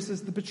mind that Judas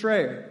is the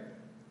betrayer.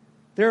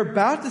 They're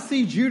about to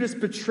see Judas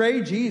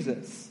betray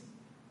Jesus.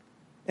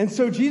 And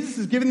so Jesus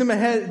is giving them a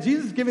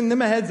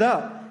heads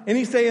up. And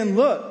he's saying,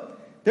 look,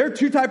 there are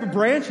two types of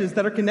branches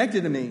that are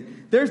connected to me.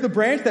 There's the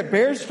branch that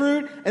bears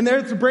fruit, and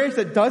there's the branch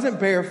that doesn't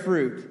bear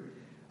fruit.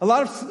 A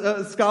lot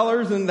of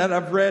scholars and that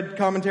I've read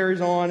commentaries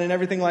on and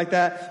everything like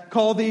that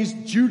call these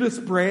Judas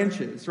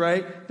branches,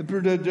 right?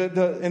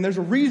 And there's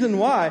a reason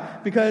why,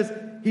 because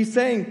he's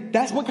saying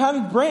that's what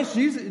kind of branch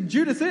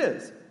Judas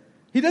is.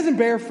 He doesn't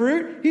bear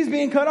fruit. He's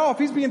being cut off.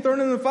 He's being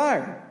thrown in the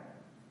fire.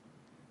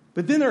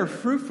 But then there are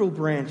fruitful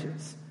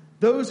branches,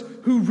 those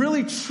who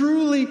really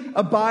truly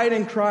abide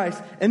in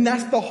Christ. And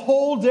that's the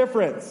whole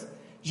difference.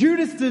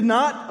 Judas did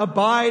not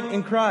abide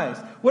in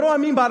Christ. What do I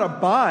mean by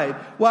abide?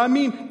 Well, I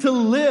mean to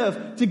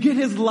live, to get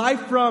his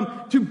life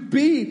from, to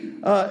be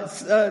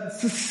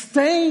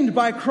sustained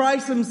by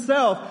Christ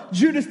himself.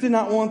 Judas did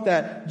not want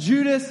that.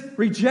 Judas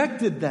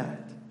rejected that.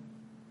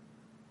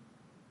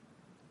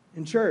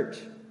 In church,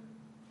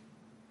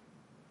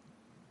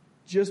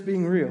 just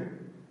being real,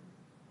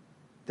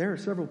 there are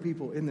several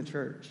people in the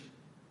church,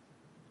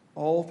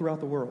 all throughout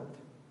the world,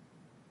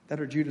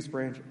 that are Judas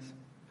branches.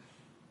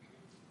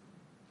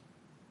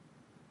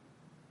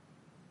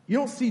 You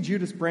don't see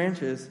Judas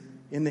branches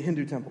in the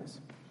Hindu temples.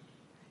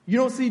 You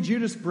don't see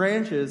Judas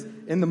branches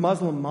in the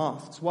Muslim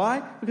mosques.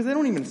 Why? Because they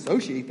don't even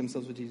associate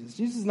themselves with Jesus.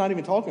 Jesus is not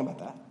even talking about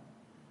that.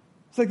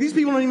 It's like these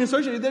people don't even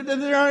associate. They're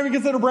not even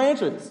considered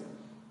branches.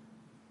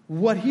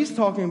 What he's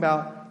talking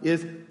about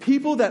is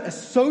people that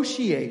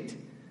associate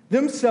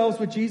themselves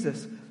with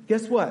Jesus.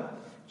 Guess what?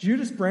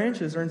 Judas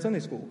branches are in Sunday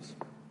schools.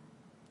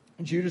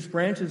 Judas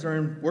branches are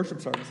in worship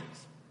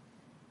services.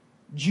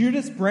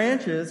 Judas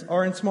branches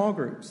are in small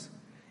groups.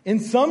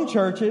 In some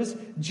churches,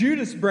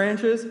 Judas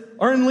branches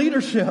are in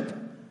leadership.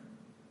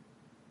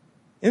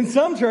 In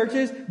some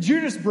churches,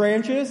 Judas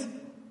branches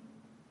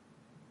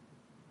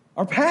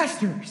are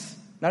pastors.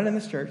 Not in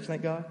this church,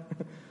 thank God.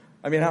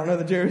 I mean, I don't know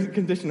the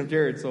condition of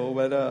Jared's soul,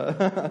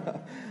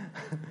 but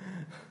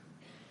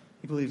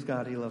he believes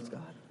God, he loves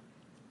God.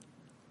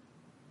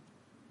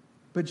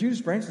 But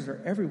Judas branches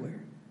are everywhere.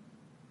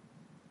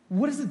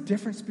 What is the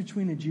difference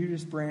between a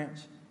Judas branch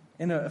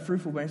and a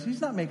fruitful branch?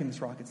 He's not making this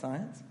rocket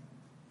science.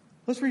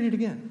 Let's read it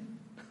again.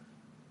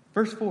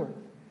 Verse 4.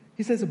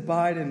 He says,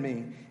 abide in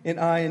me, and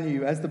I in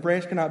you, as the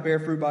branch cannot bear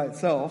fruit by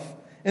itself,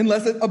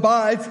 unless it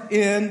abides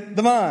in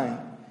the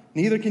vine.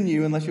 Neither can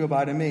you unless you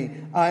abide in me.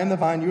 I am the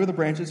vine, you are the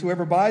branches.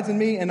 Whoever abides in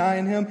me and I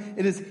in him,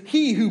 it is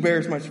he who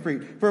bears much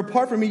fruit. For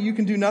apart from me, you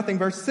can do nothing.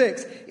 Verse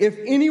 6, if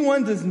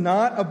anyone does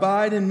not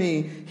abide in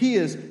me, he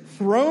is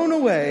thrown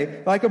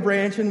away like a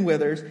branch and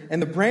withers,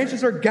 and the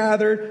branches are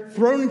gathered,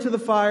 thrown into the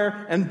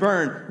fire, and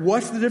burned.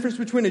 What's the difference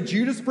between a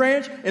Judas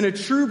branch and a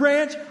true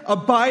branch?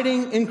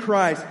 Abiding in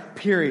Christ,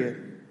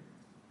 period.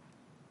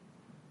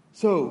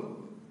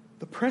 So,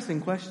 the pressing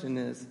question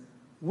is,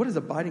 what does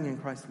abiding in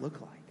Christ look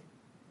like?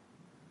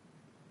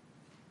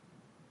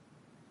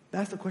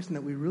 That's the question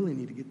that we really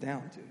need to get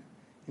down to.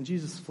 And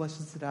Jesus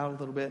fleshes it out a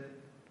little bit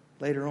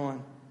later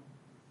on.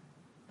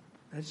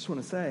 I just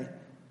want to say,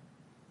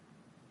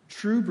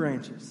 true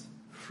branches,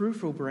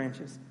 fruitful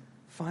branches,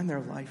 find their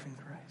life in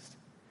Christ.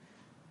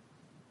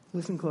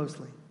 Listen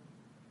closely.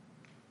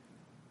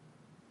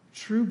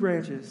 True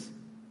branches,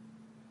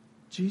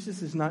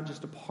 Jesus is not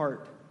just a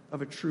part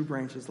of a true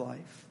branch's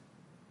life.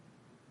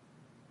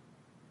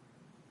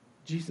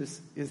 Jesus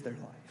is their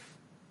life.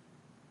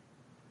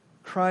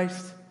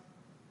 Christ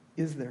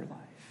is their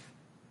life.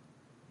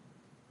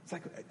 It's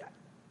like,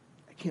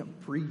 I can't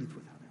breathe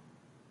without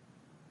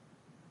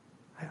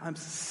him. I'm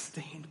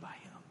sustained by him.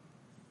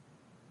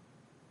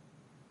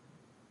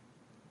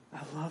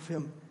 I love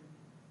him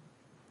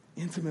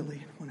intimately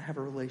and want to have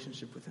a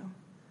relationship with him.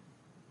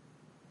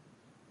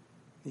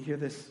 You hear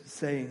this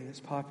saying,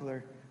 it's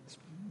popular, it's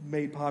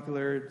made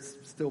popular, it's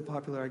still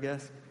popular, I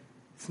guess.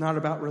 It's not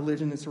about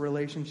religion, it's a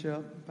relationship.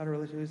 About a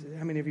relationship.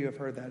 How many of you have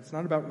heard that? It's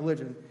not about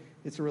religion,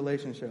 it's a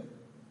relationship.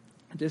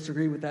 I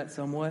disagree with that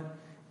somewhat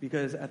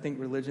because I think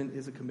religion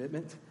is a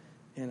commitment,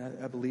 and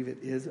I believe it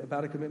is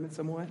about a commitment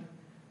somewhat.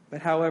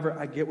 But however,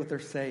 I get what they're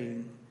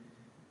saying.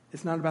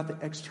 It's not about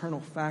the external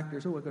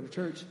factors. Oh, I go to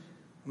church,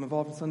 I'm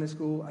involved in Sunday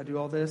school, I do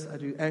all this, I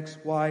do X,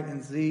 Y,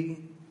 and Z.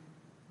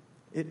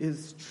 It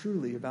is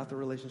truly about the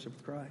relationship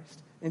with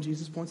Christ. And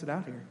Jesus points it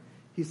out here.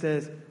 He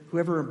says,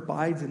 whoever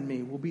abides in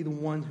me will be the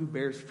one who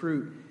bears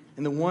fruit.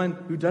 And the one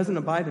who doesn't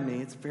abide in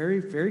me, it's very,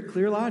 very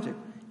clear logic.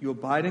 You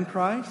abide in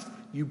Christ,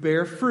 you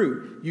bear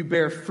fruit. You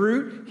bear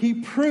fruit, he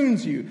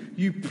prunes you.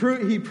 He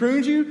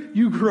prunes you,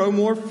 you grow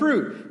more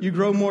fruit. You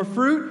grow more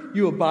fruit,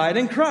 you abide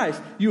in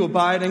Christ. You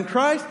abide in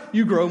Christ,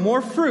 you grow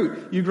more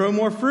fruit. You grow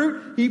more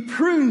fruit, he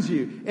prunes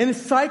you. And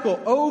it's a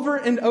cycle over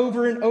and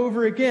over and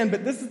over again.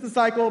 But this is the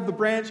cycle of the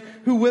branch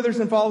who withers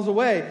and falls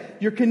away.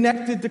 You're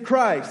connected to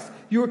Christ.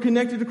 You are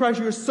connected to Christ.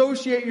 You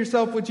associate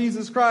yourself with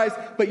Jesus Christ,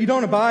 but you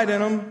don't abide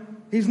in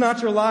him. He's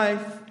not your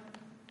life.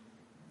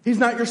 He's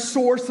not your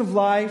source of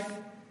life.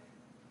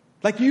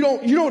 Like you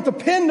don't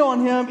depend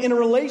on him in a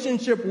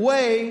relationship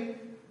way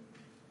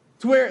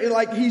to where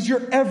like he's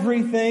your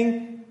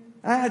everything.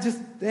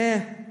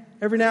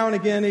 Every now and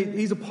again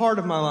he's a part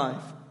of my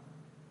life.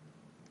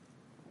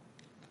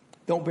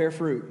 Don't bear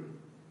fruit.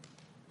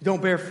 You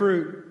don't bear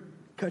fruit,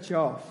 cut you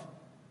off.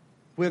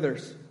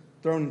 Withers,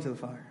 thrown into the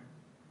fire.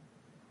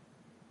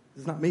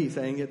 This is not me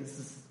saying it, this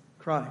is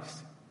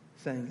Christ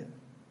saying it.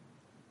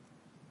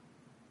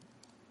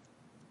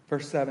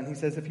 Verse 7, he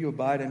says, if you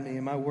abide in me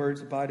and my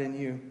words abide in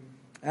you,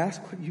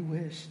 ask what you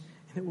wish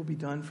and it will be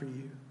done for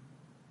you.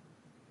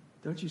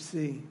 Don't you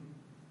see?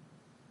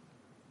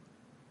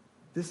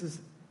 This is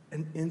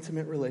an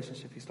intimate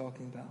relationship he's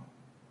talking about.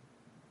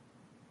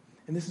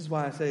 And this is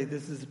why I say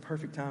this is the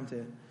perfect time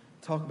to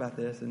talk about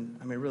this. And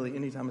I mean, really,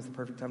 any time is the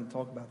perfect time to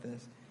talk about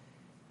this.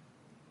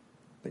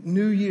 But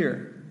New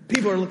Year,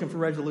 people are looking for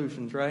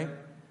resolutions, right?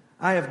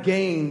 I have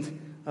gained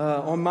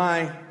on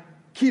my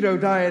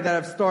keto diet that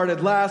I've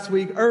started last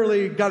week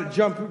early, got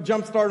a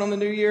jump start on the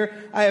new year.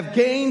 I have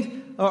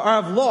gained, or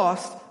I've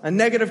lost a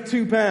negative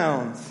 2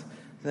 pounds.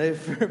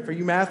 For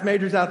you math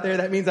majors out there,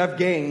 that means I've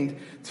gained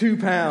 2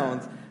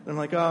 pounds. And I'm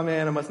like, oh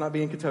man, I must not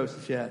be in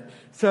ketosis yet.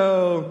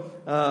 So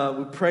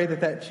we pray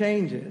that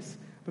changes.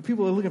 But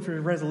people are looking for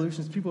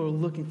resolutions. People are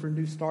looking for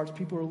new starts.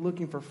 People are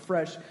looking for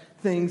fresh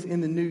things in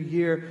the new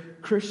year.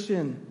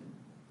 Christian,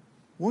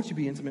 won't you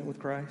be intimate with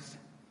Christ?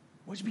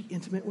 Won't you be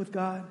intimate with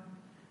God?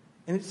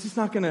 And it's just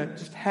not going to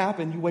just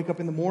happen. You wake up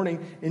in the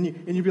morning and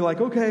you be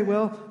like, okay,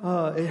 well,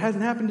 it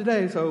hasn't happened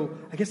today, so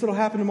I guess it'll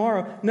happen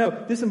tomorrow.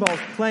 No, this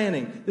involves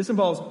planning. This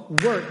involves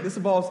work. This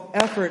involves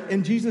effort.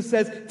 And Jesus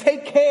says,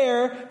 take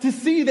care to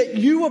see that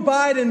you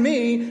abide in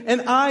me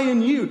and I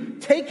in you.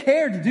 Take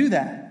care to do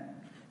that.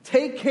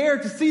 Take care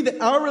to see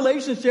that our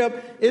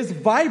relationship is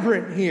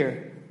vibrant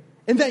here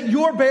and that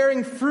you're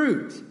bearing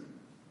fruit.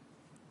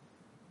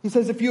 He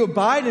says, if you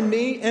abide in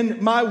me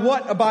and my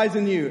what abides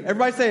in you?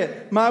 Everybody say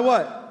it. My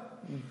what?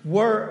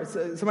 Word.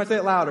 Somebody say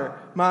it louder.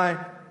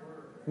 My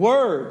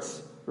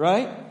words,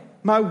 right?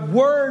 My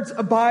words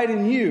abide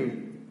in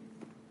you.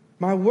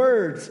 My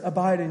words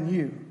abide in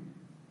you.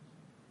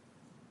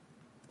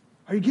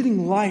 Are you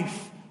getting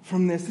life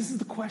from this? This is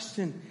the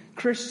question.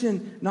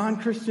 Christian,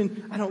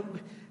 non-Christian,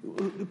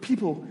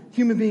 people,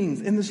 human beings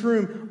in this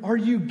room, are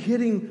you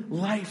getting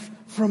life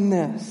from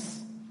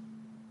this?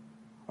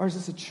 Or is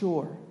this a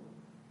chore?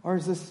 Or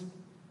is this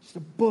just a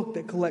book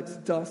that collects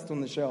dust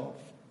on the shelf?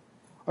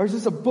 Or is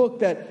this a book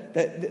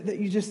that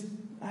you just,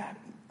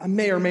 I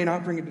may or may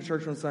not bring it to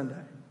church on Sunday?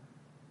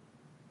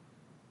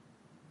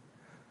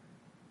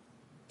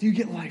 Do you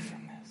get life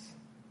from this?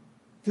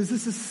 Does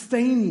this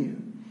sustain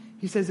you?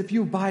 He says, if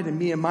you abide in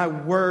me and my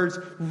words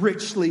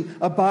richly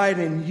abide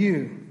in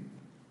you,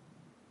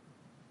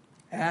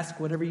 ask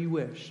whatever you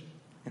wish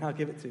and I'll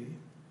give it to you.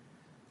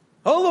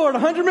 Oh Lord,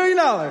 $100 million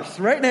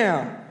right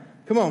now.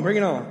 Come on, bring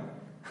it on.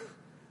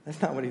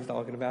 That's not what he's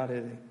talking about,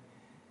 is he?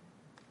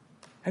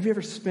 Have you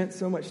ever spent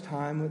so much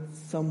time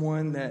with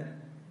someone that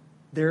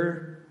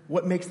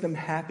what makes them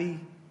happy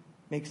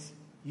makes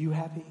you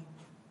happy?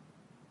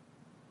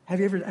 Have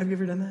you ever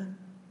done that?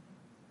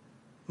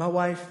 My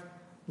wife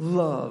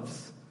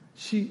loves.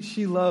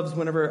 She loves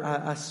whenever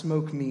I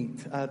smoke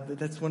meat.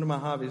 That's one of my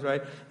hobbies,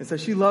 right? And so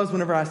she loves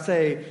whenever I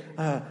say,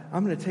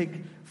 I'm going to take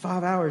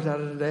 5 hours out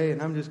of the day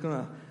and I'm just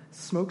going to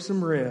smoke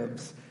some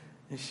ribs.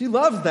 And she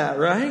loves that,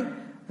 right?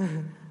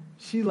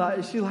 She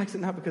likes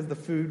it not because of the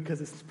food,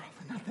 because it's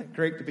probably not that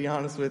great, to be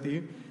honest with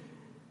you.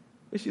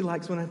 But she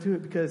likes when I do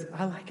it because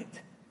I like it.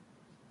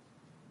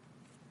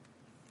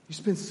 You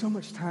spend so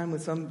much time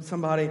with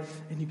somebody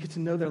and you get to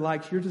know their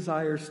likes. Your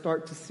desires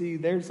start to see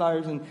their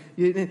desires. And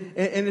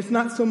it's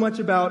not so much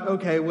about,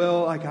 okay,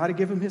 well, I got to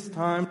give him his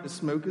time to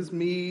smoke his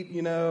meat,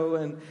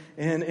 and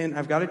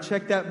I've got to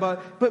check that.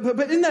 But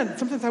isn't that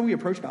sometimes how we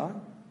approach God?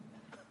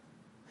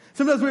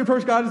 Sometimes we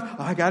approach God as,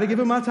 I got to give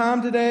him my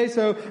time today,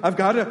 so I've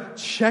got to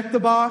check the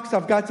box.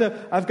 I've got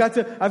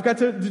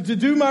to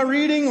do my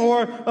reading,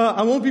 or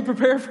I won't be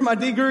prepared for my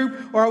D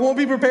group, or I won't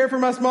be prepared for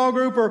my small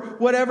group, or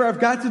whatever. I've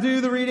got to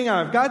do the reading.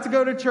 I've got to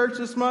go to church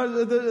this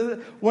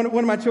month. One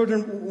of my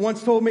children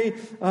once told me,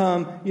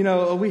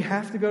 we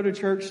have to go to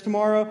church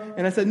tomorrow.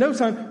 And I said, no,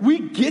 son, we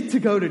get to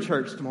go to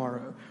church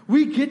tomorrow.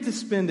 We get to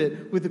spend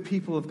it with the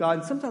people of God.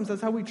 And sometimes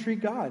that's how we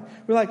treat God.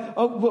 We're like,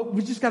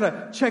 we just got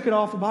to check it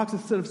off the box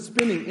instead of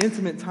spending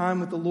intimate time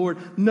with the Lord,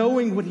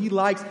 knowing what he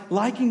likes,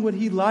 liking what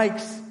he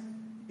likes,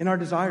 and our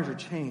desires are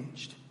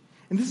changed.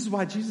 And this is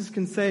why Jesus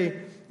can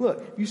say,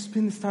 look, you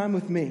spend this time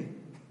with me.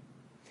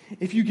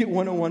 If you get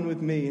one-on-one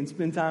with me and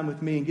spend time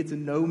with me and get to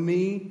know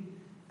me,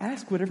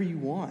 ask whatever you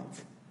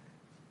want.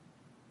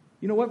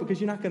 You know what? Because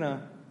you're not going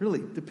to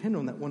really depend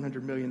on that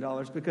 $100 million,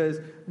 because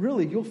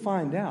really you'll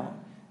find out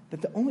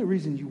that the only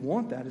reason you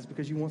want that is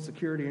because you want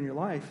security in your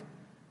life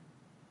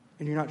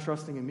and you're not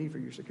trusting in me for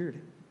your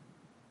security.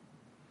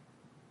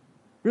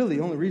 Really,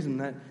 the only reason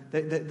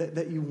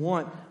that you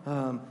want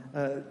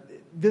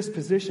this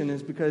position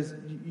is because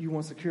you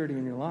want security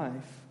in your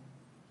life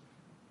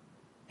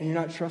and you're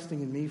not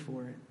trusting in me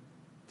for it.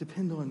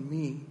 Depend on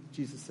me,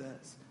 Jesus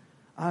says.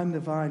 I'm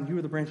the vine, you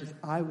are the branches.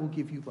 I will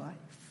give you life.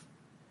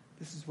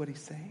 This is what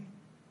he's saying.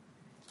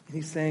 And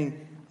he's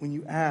saying, when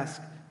you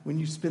ask, when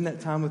you spend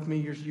that time with me,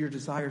 your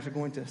desires are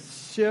going to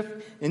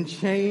shift and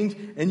change,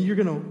 and you're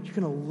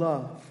gonna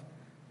love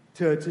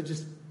to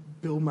just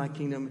build my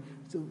kingdom.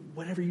 So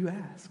whatever you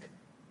ask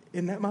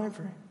in that mind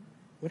frame,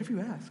 whatever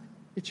you ask,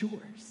 it's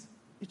yours.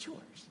 It's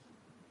yours.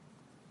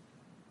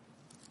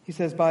 He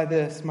says, by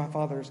this my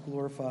Father is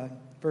glorified.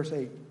 Verse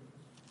 8.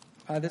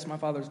 By this my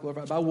Father is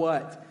glorified. By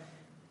what?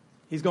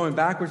 He's going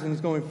backwards and he's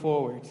going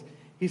forwards.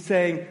 He's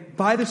saying,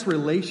 by this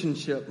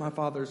relationship, my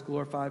Father is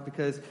glorified,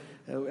 because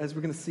as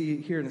we're going to see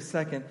here in a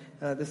second,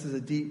 this is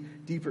a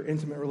deeper,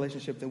 intimate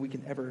relationship than we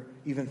can ever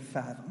even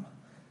fathom.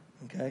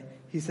 Okay?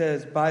 He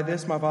says, by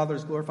this my Father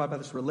is glorified, by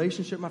this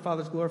relationship my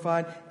Father is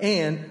glorified,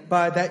 and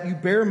by that you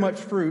bear much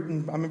fruit,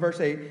 and I'm in verse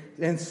 8,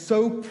 and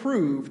so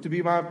prove to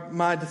be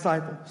my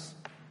disciples.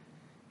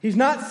 He's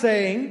not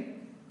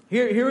saying,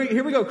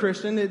 here we go,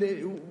 Christian.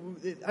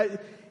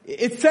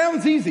 It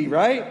sounds easy,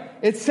 right?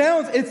 It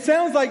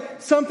sounds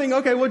like something,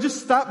 okay, well,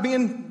 just stop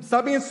being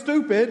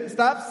stupid,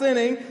 stop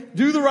sinning,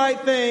 do the right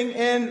thing,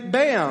 and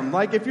bam.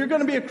 Like, if you're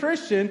going to be a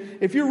Christian,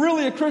 if you're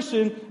really a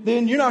Christian,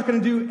 then you're not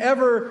going to do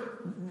ever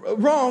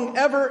wrong,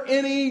 ever,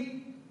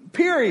 any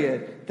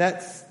period.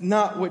 That's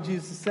not what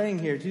Jesus is saying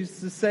here.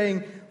 Jesus is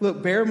saying,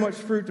 look, bear much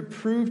fruit to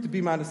prove to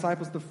be my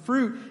disciples. The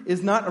fruit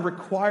is not a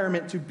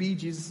requirement to be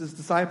Jesus'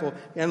 disciple.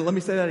 And let me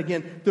say that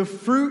again. The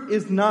fruit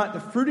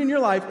in your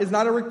life is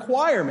not a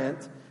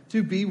requirement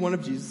to be one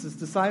of Jesus'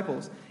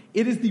 disciples.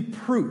 It is the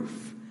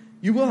proof.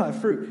 You will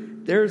have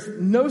fruit. There's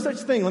no such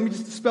thing. Let me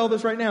just spell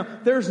this right now.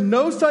 There's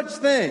no such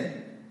thing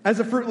as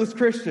a fruitless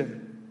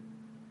Christian.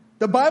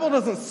 The Bible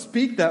doesn't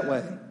speak that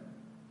way.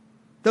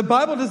 The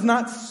Bible does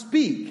not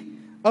speak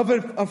of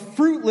a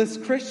fruitless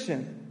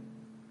Christian.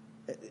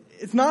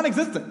 It's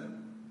non-existent.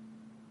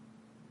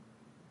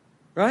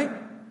 Right?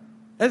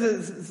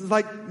 It's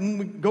like when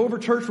we go over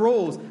church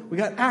roles, we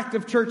got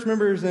active church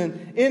members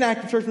and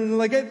inactive church members.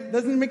 Like, it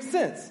doesn't make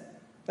sense.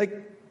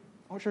 Like,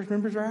 all church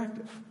members are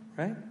active,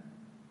 right?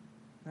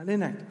 Not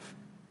inactive.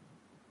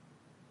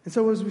 And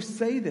so as we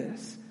say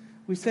this,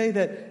 we say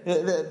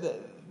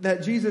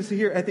that Jesus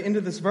here at the end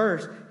of this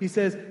verse, he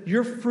says,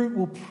 your fruit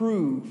will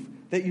prove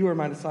that you are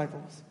my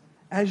disciples.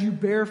 As you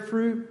bear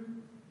fruit,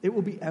 it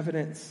will be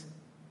evidence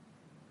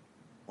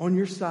on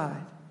your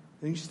side.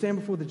 Then you stand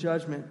before the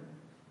judgment,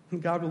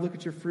 and God will look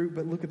at your fruit,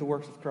 but look at the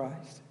works of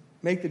Christ.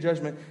 Make the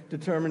judgment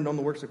determined on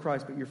the works of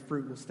Christ, but your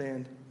fruit will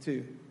stand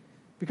too.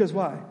 Because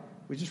why?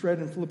 We just read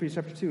in Philippians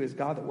chapter 2, it's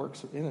God that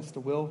works in us to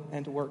will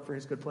and to work for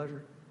his good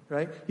pleasure.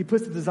 Right? He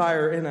puts the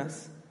desire in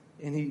us,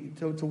 and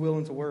to will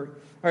and to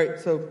work. All right,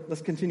 so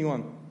let's continue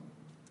on.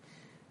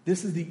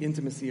 This is the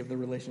intimacy of the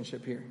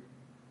relationship here.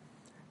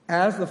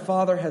 As the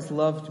Father has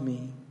loved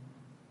me.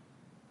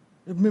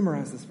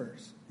 Memorize this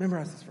verse.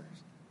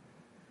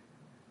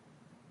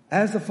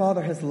 As the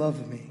Father has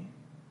loved me,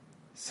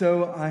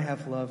 so I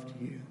have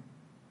loved you.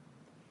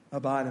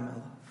 Abide in my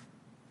love.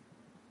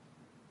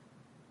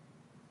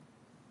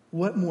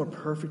 What more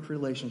perfect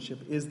relationship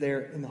is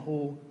there in the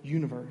whole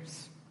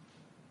universe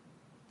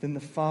than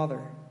the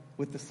Father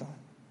with the Son?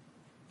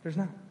 There's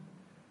not.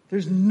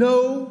 There's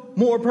no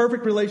more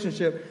perfect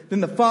relationship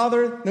than the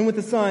Father than with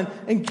the Son.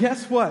 And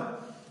guess what?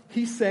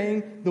 He's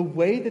saying the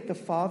way that the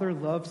Father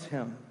loves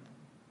him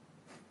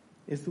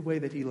is the way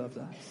that he loves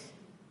us.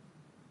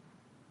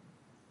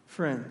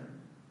 Friend,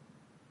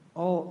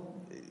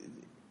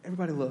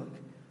 everybody look.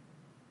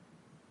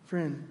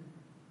 Friend,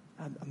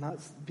 I'm not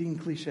being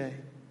cliche.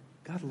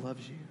 God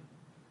loves you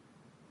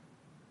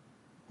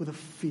with a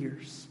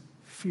fierce,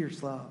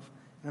 fierce love.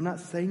 And I'm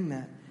not saying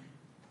that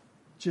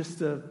just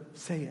to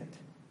say it.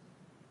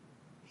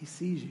 He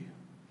sees you.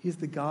 He's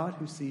the God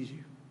who sees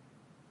you.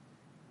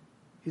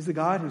 He's the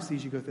God who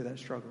sees you go through that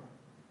struggle.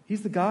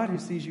 He's the God who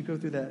sees you go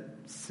through that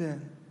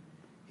sin.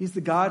 He's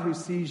the God who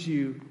sees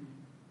you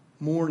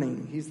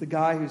mourning. He's the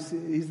God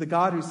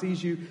who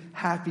sees you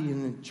happy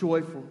and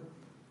joyful.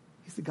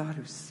 He's the God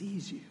who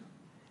sees you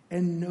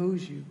and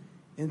knows you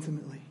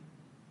intimately.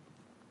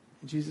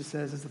 And Jesus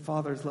says, as the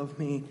Father has loved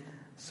me,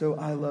 so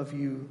I love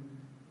you.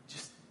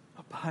 Just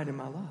abide in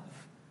my love.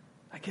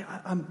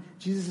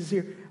 Jesus is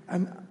here.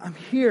 I'm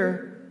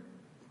here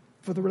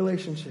for the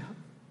relationship.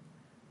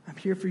 I'm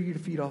here for you to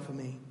feed off of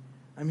me.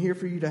 I'm here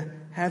for you to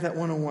have that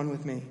one-on-one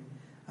with me.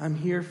 I'm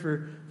here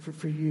for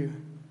you.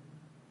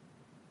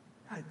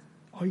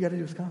 All you got to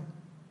do is come.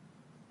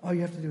 All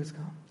you have to do is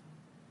come.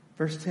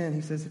 Verse 10,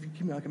 he says, if you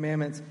keep my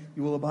commandments,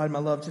 you will abide in my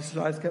love, just as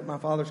I have kept my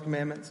Father's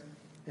commandments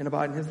and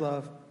abide in his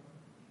love.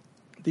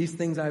 These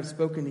things I have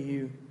spoken to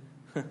you,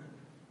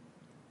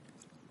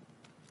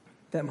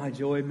 that my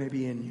joy may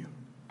be in you,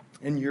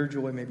 and your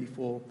joy may be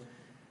full.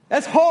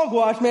 That's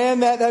hogwash,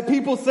 man, that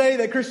people say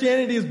that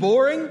Christianity is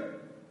boring.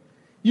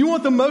 You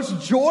want the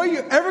most joy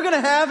you're ever going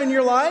to have in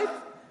your life?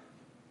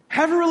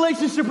 Have a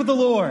relationship with the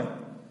Lord.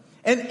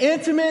 An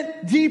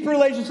intimate, deep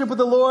relationship with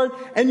the Lord,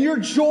 and your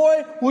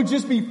joy will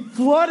just be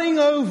flooding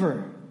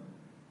over.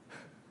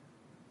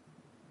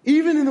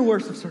 Even in the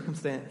worst of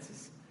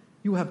circumstances,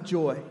 you will have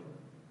joy.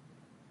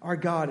 Our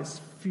God is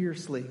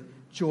fiercely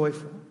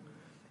joyful,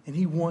 and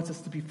he wants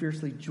us to be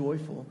fiercely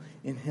joyful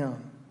in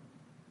him.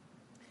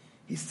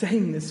 He's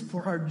saying this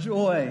for our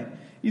joy.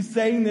 He's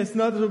saying this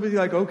not to be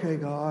like, okay,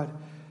 God,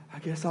 I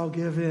guess I'll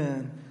give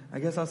in. I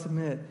guess I'll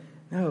submit.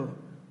 No,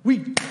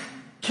 we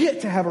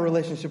get to have a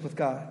relationship with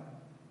God.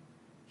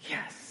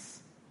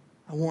 Yes,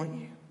 I want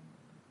you.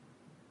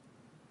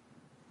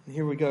 And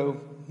here we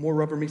go. More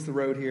rubber meets the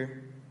road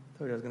here. I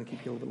told you I was going to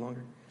keep you a little bit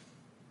longer.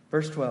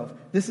 Verse 12.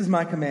 This is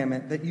my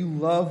commandment, that you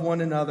love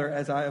one another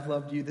as I have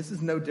loved you. This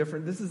is no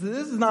different. This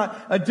is not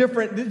a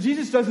different.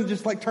 Jesus doesn't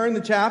just like turn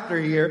the chapter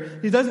here.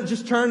 He doesn't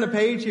just turn the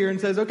page here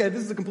and says, okay,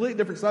 this is a completely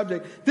different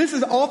subject. This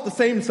is off the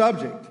same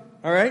subject.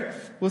 All right?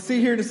 We'll see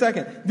here in a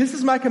second. This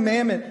is my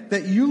commandment,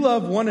 that you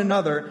love one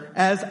another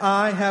as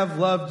I have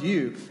loved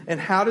you. And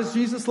how does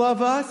Jesus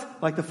love us?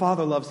 Like the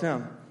Father loves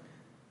him.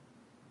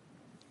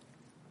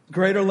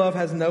 Greater love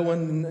has no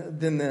one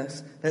than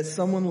this, that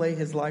someone lay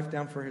his life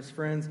down for his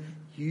friends.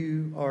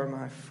 You are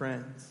my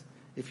friends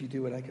if you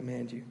do what I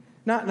command you.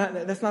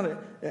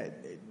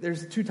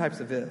 There's two types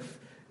of if.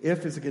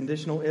 If is a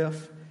conditional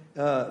if.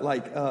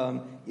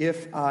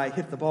 If I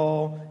hit the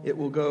ball, it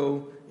will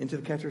go into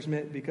the catcher's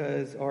mitt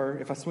or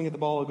if I swing at the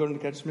ball, it'll go into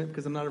the catcher's mitt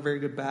because I'm not a very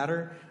good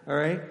batter. All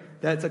right?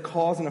 That's a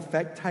cause and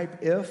effect type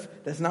if.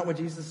 That's not what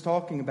Jesus is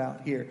talking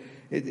about here.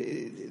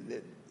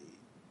 The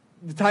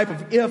type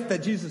of if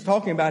that Jesus is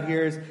talking about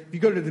here is if you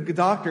go to the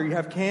doctor, you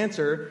have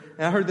cancer,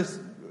 and I heard this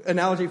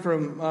analogy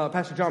from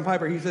Pastor John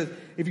Piper. He says,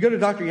 if you go to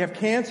the doctor, you have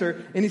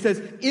cancer, and he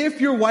says,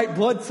 if your white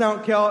blood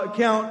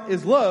count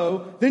is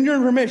low, then you're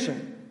in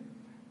remission.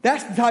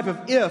 That's the type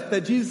of if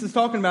that Jesus is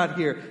talking about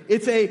here.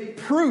 It's a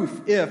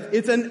proof if.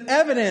 It's an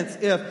evidence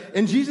if.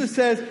 And Jesus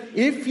says,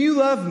 if you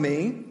love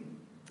me,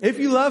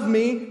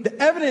 the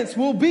evidence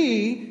will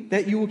be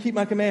that you will keep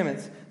my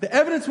commandments. The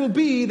evidence will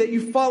be that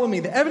you follow me.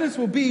 The evidence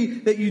will be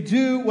that you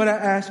do what I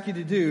ask you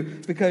to do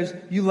because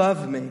you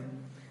love me.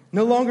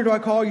 No longer do I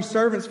call you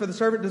servants, for the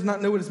servant does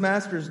not know what his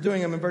master is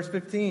doing. I'm in verse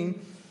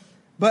 15.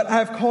 But I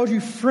have called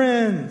you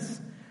friends.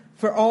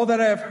 For all that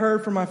I have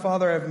heard from my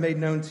Father I have made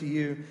known to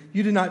you.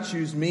 You did not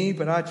choose me,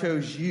 but I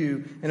chose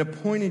you and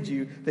appointed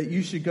you that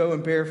you should go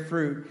and bear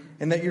fruit,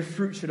 and that your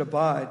fruit should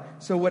abide.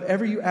 So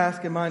whatever you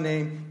ask in my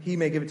name, he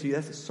may give it to you.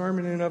 That's a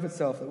sermon in and of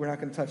itself that we're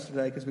not going to touch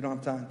today because we don't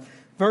have time.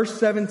 Verse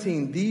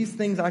 17, these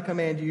things I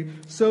command you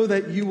so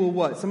that you will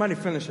what? Somebody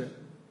finish it.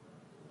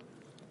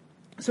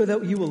 So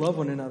that you will love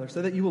one another,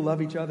 so that you will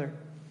love each other.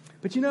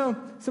 But you know,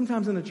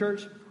 sometimes in the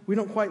church, we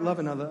don't quite love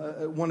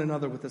one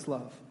another with this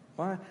love.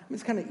 Why? I mean,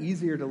 it's kind of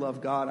easier to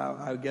love God,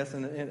 I guess,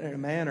 in a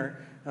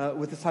manner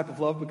with this type of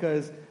love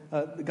because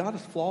God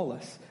is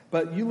flawless.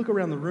 But you look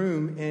around the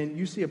room and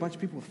you see a bunch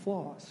of people with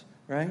flaws,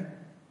 right?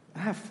 I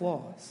have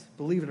flaws,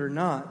 believe it or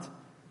not.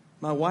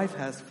 My wife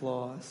has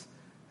flaws.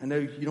 I know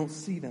you don't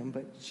see them,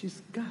 but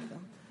she's got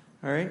them,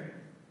 all right?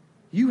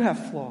 You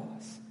have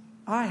flaws.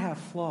 I have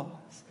flaws.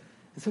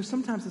 And so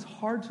sometimes it's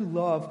hard to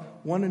love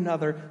one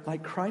another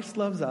like Christ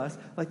loves us,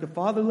 like the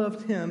Father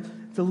loved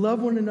him, to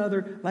love one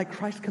another like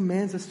Christ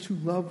commands us to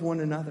love one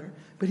another.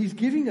 But he's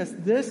giving us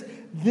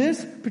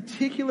this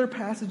particular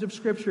passage of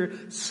Scripture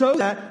so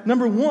that,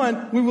 number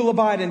one, we will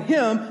abide in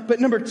him,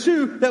 but number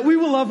two, that we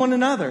will love one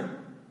another.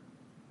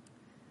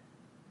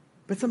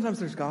 But sometimes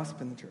there's gossip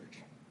in the church.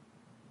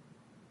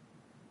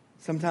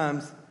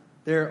 Sometimes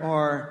there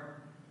are,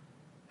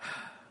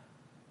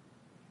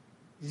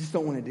 you just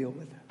don't want to deal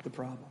with the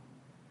problem.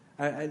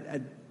 I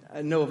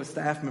know of a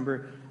staff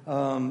member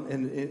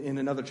in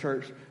another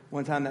church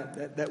one time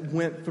that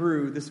went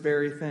through this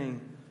very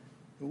thing.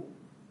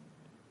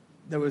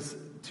 There was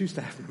two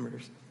staff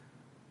members.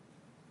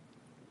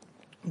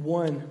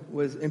 One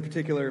was in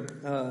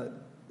particular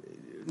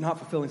not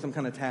fulfilling some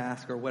kind of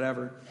task or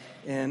whatever,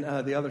 and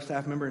the other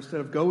staff member,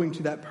 instead of going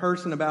to that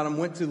person about him,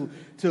 went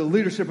to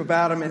leadership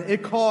about him, and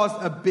it caused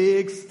a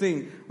big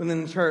stink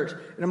within the church.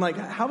 And I'm like,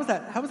 how was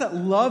that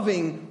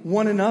loving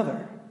one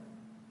another?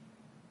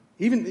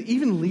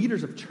 Even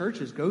leaders of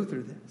churches go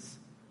through this.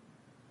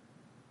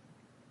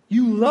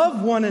 You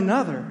love one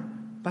another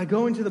by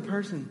going to the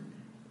person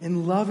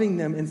and loving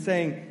them and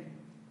saying,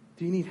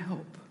 do you need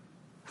help?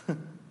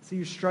 See,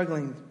 you're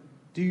struggling.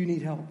 Do you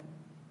need help?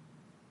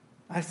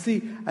 I see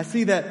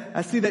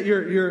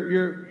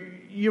that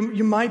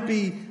you might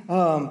be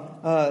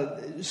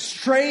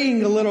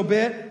straying a little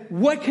bit.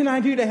 What can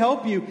I do to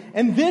help you?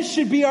 And this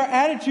should be our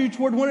attitude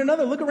toward one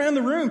another. Look around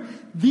the room.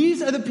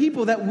 These are the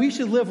people that we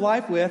should live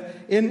life with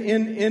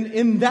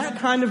in that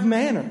kind of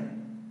manner.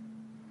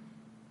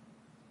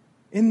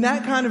 In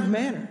that kind of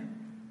manner.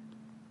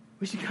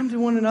 We should come to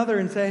one another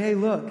and say, hey,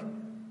 look,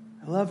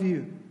 I love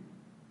you.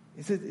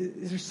 Is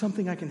there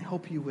something I can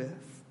help you with?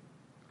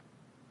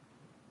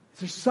 Is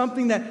there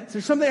something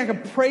I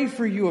can pray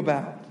for you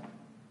about?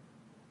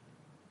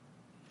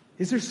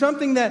 Is there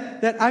something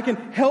that I can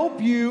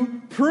help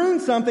you prune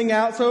something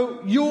out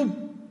so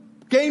you'll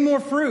gain more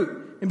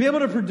fruit and be able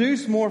to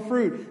produce more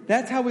fruit?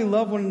 That's how we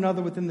love one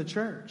another within the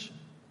church.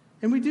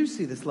 And we do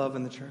see this love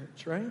in the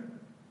church, right?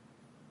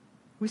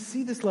 We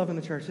see this love in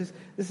the church.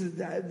 This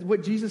is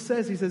what Jesus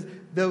says. He says,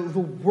 the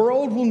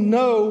world will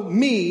know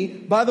me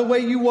by the way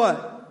you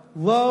what?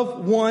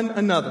 Love one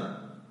another.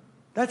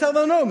 That's how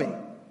they'll know me.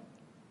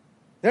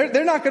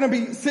 They're not going to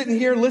be sitting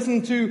here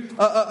listening to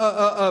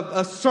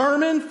a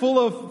sermon full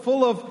of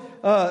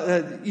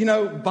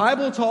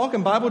Bible talk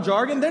and Bible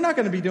jargon. They're not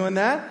going to be doing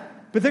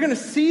that. But they're going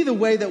to see the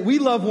way that we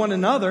love one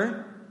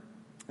another.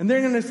 And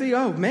they're going to see,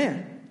 oh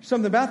man, there's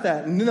something about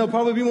that. And then they'll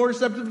probably be more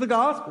receptive to the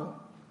gospel.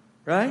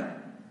 Right?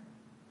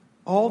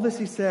 All this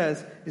he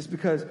says is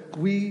because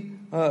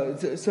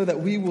so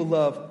that we will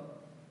love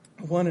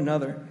one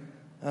another.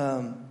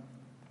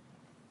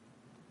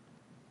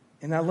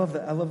 And I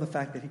love the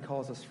fact that he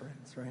calls us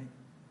friends, right?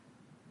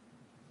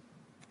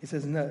 He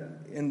says, no,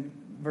 in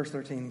verse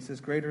 13, he says,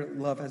 greater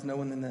love has no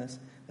one than this,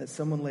 that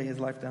someone lay his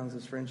life down as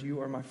his friends.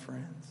 You are my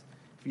friends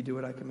if you do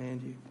what I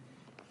command you.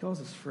 He calls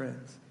us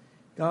friends.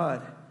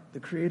 God, the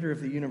creator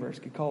of the universe,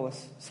 could call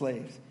us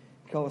slaves.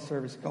 He can call us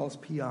servants. He can call us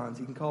peons.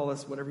 He can call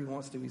us whatever he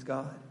wants to. He's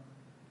God.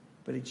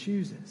 But he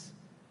chooses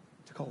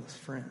to call us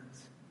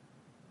friends.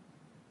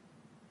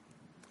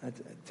 I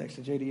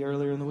texted JD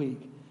earlier in the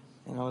week,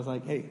 and I was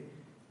like, hey,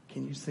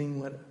 can you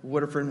sing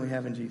what a friend we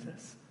have in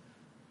Jesus?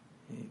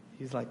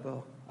 He's like,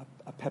 well,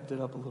 I pepped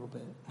it up a little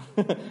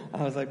bit.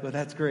 I was like, well,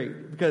 that's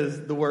great,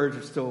 because the words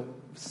are still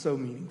so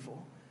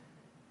meaningful.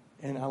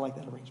 And I like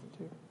that arrangement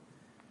too.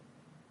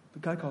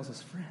 But God calls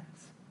us friends.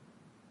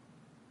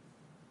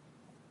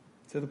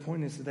 So the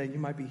point is today, you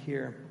might be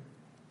here.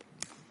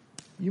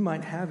 You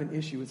might have an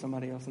issue with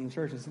somebody else in the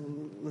church.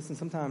 Listen,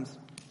 sometimes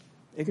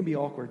it can be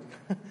awkward.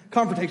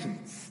 Confrontation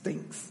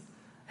stinks.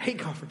 I hate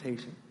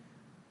confrontation.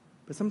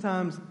 But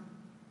sometimes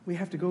we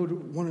have to go to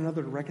one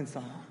another to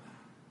reconcile.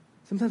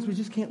 Sometimes we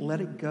just can't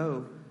let it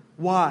go.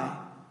 Why?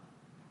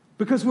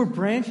 Because we're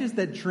branches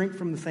that drink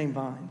from the same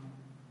vine.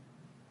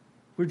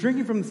 We're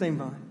drinking from the same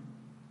vine.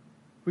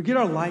 We get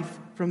our life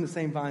from the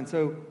same vine,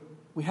 so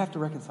we have to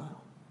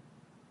reconcile.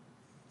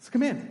 It's a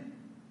commandment.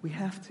 We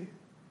have to.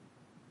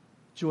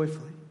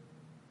 Joyfully.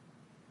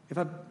 If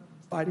I'm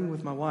fighting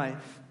with my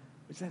wife,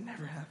 which that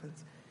never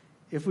happens,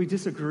 if we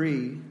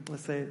disagree,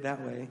 let's say it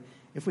that way,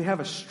 if we have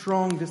a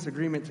strong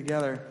disagreement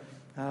together,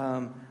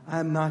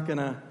 I'm not going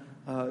to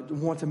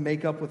want to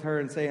make up with her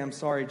and say I'm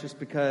sorry just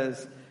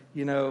because,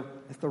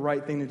 it's the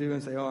right thing to do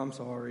and say, oh, I'm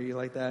sorry,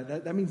 like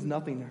that. That means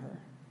nothing to her.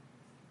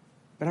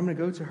 But I'm going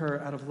to go to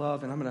her out of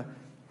love, and I'm going to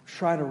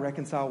try to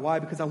reconcile. Why?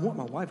 Because I want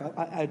my wife.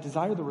 I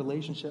desire the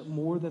relationship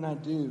more than I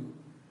do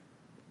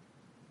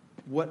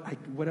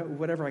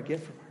whatever I get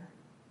from her.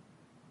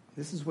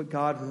 This is what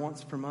God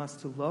wants from us,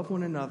 to love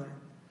one another.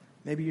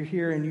 Maybe you're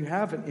here and you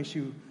have an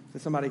issue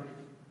with somebody.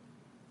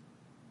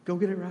 Go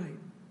get it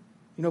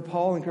right.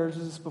 Paul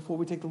encourages us before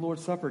we take the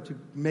Lord's Supper to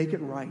make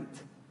it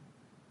right.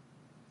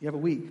 You have a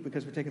week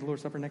because we're taking the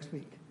Lord's Supper next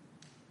week.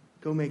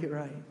 Go make it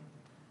right.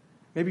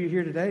 Maybe you're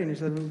here today and you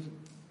said,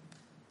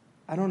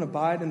 I don't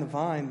abide in the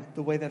vine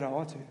the way that I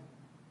ought to.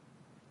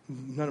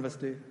 None of us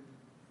do.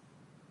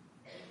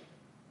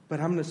 But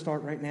I'm going to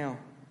start right now.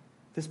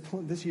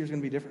 This year's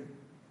going to be different.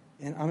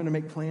 And I'm going to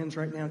make plans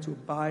right now to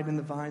abide in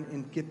the vine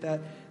and get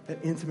that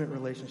intimate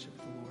relationship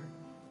with the Lord.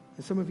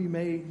 And some of you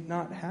may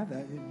not have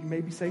that. You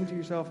may be saying to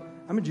yourself,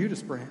 I'm a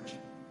Judas branch.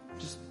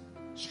 Just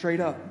straight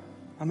up,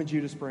 I'm a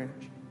Judas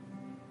branch.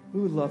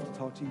 We would love to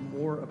talk to you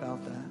more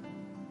about that,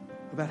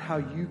 about how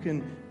you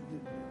can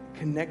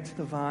connect to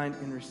the vine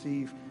and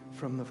receive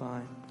from the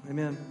vine.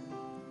 Amen.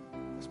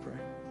 Let's pray.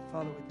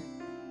 Father, we thank you.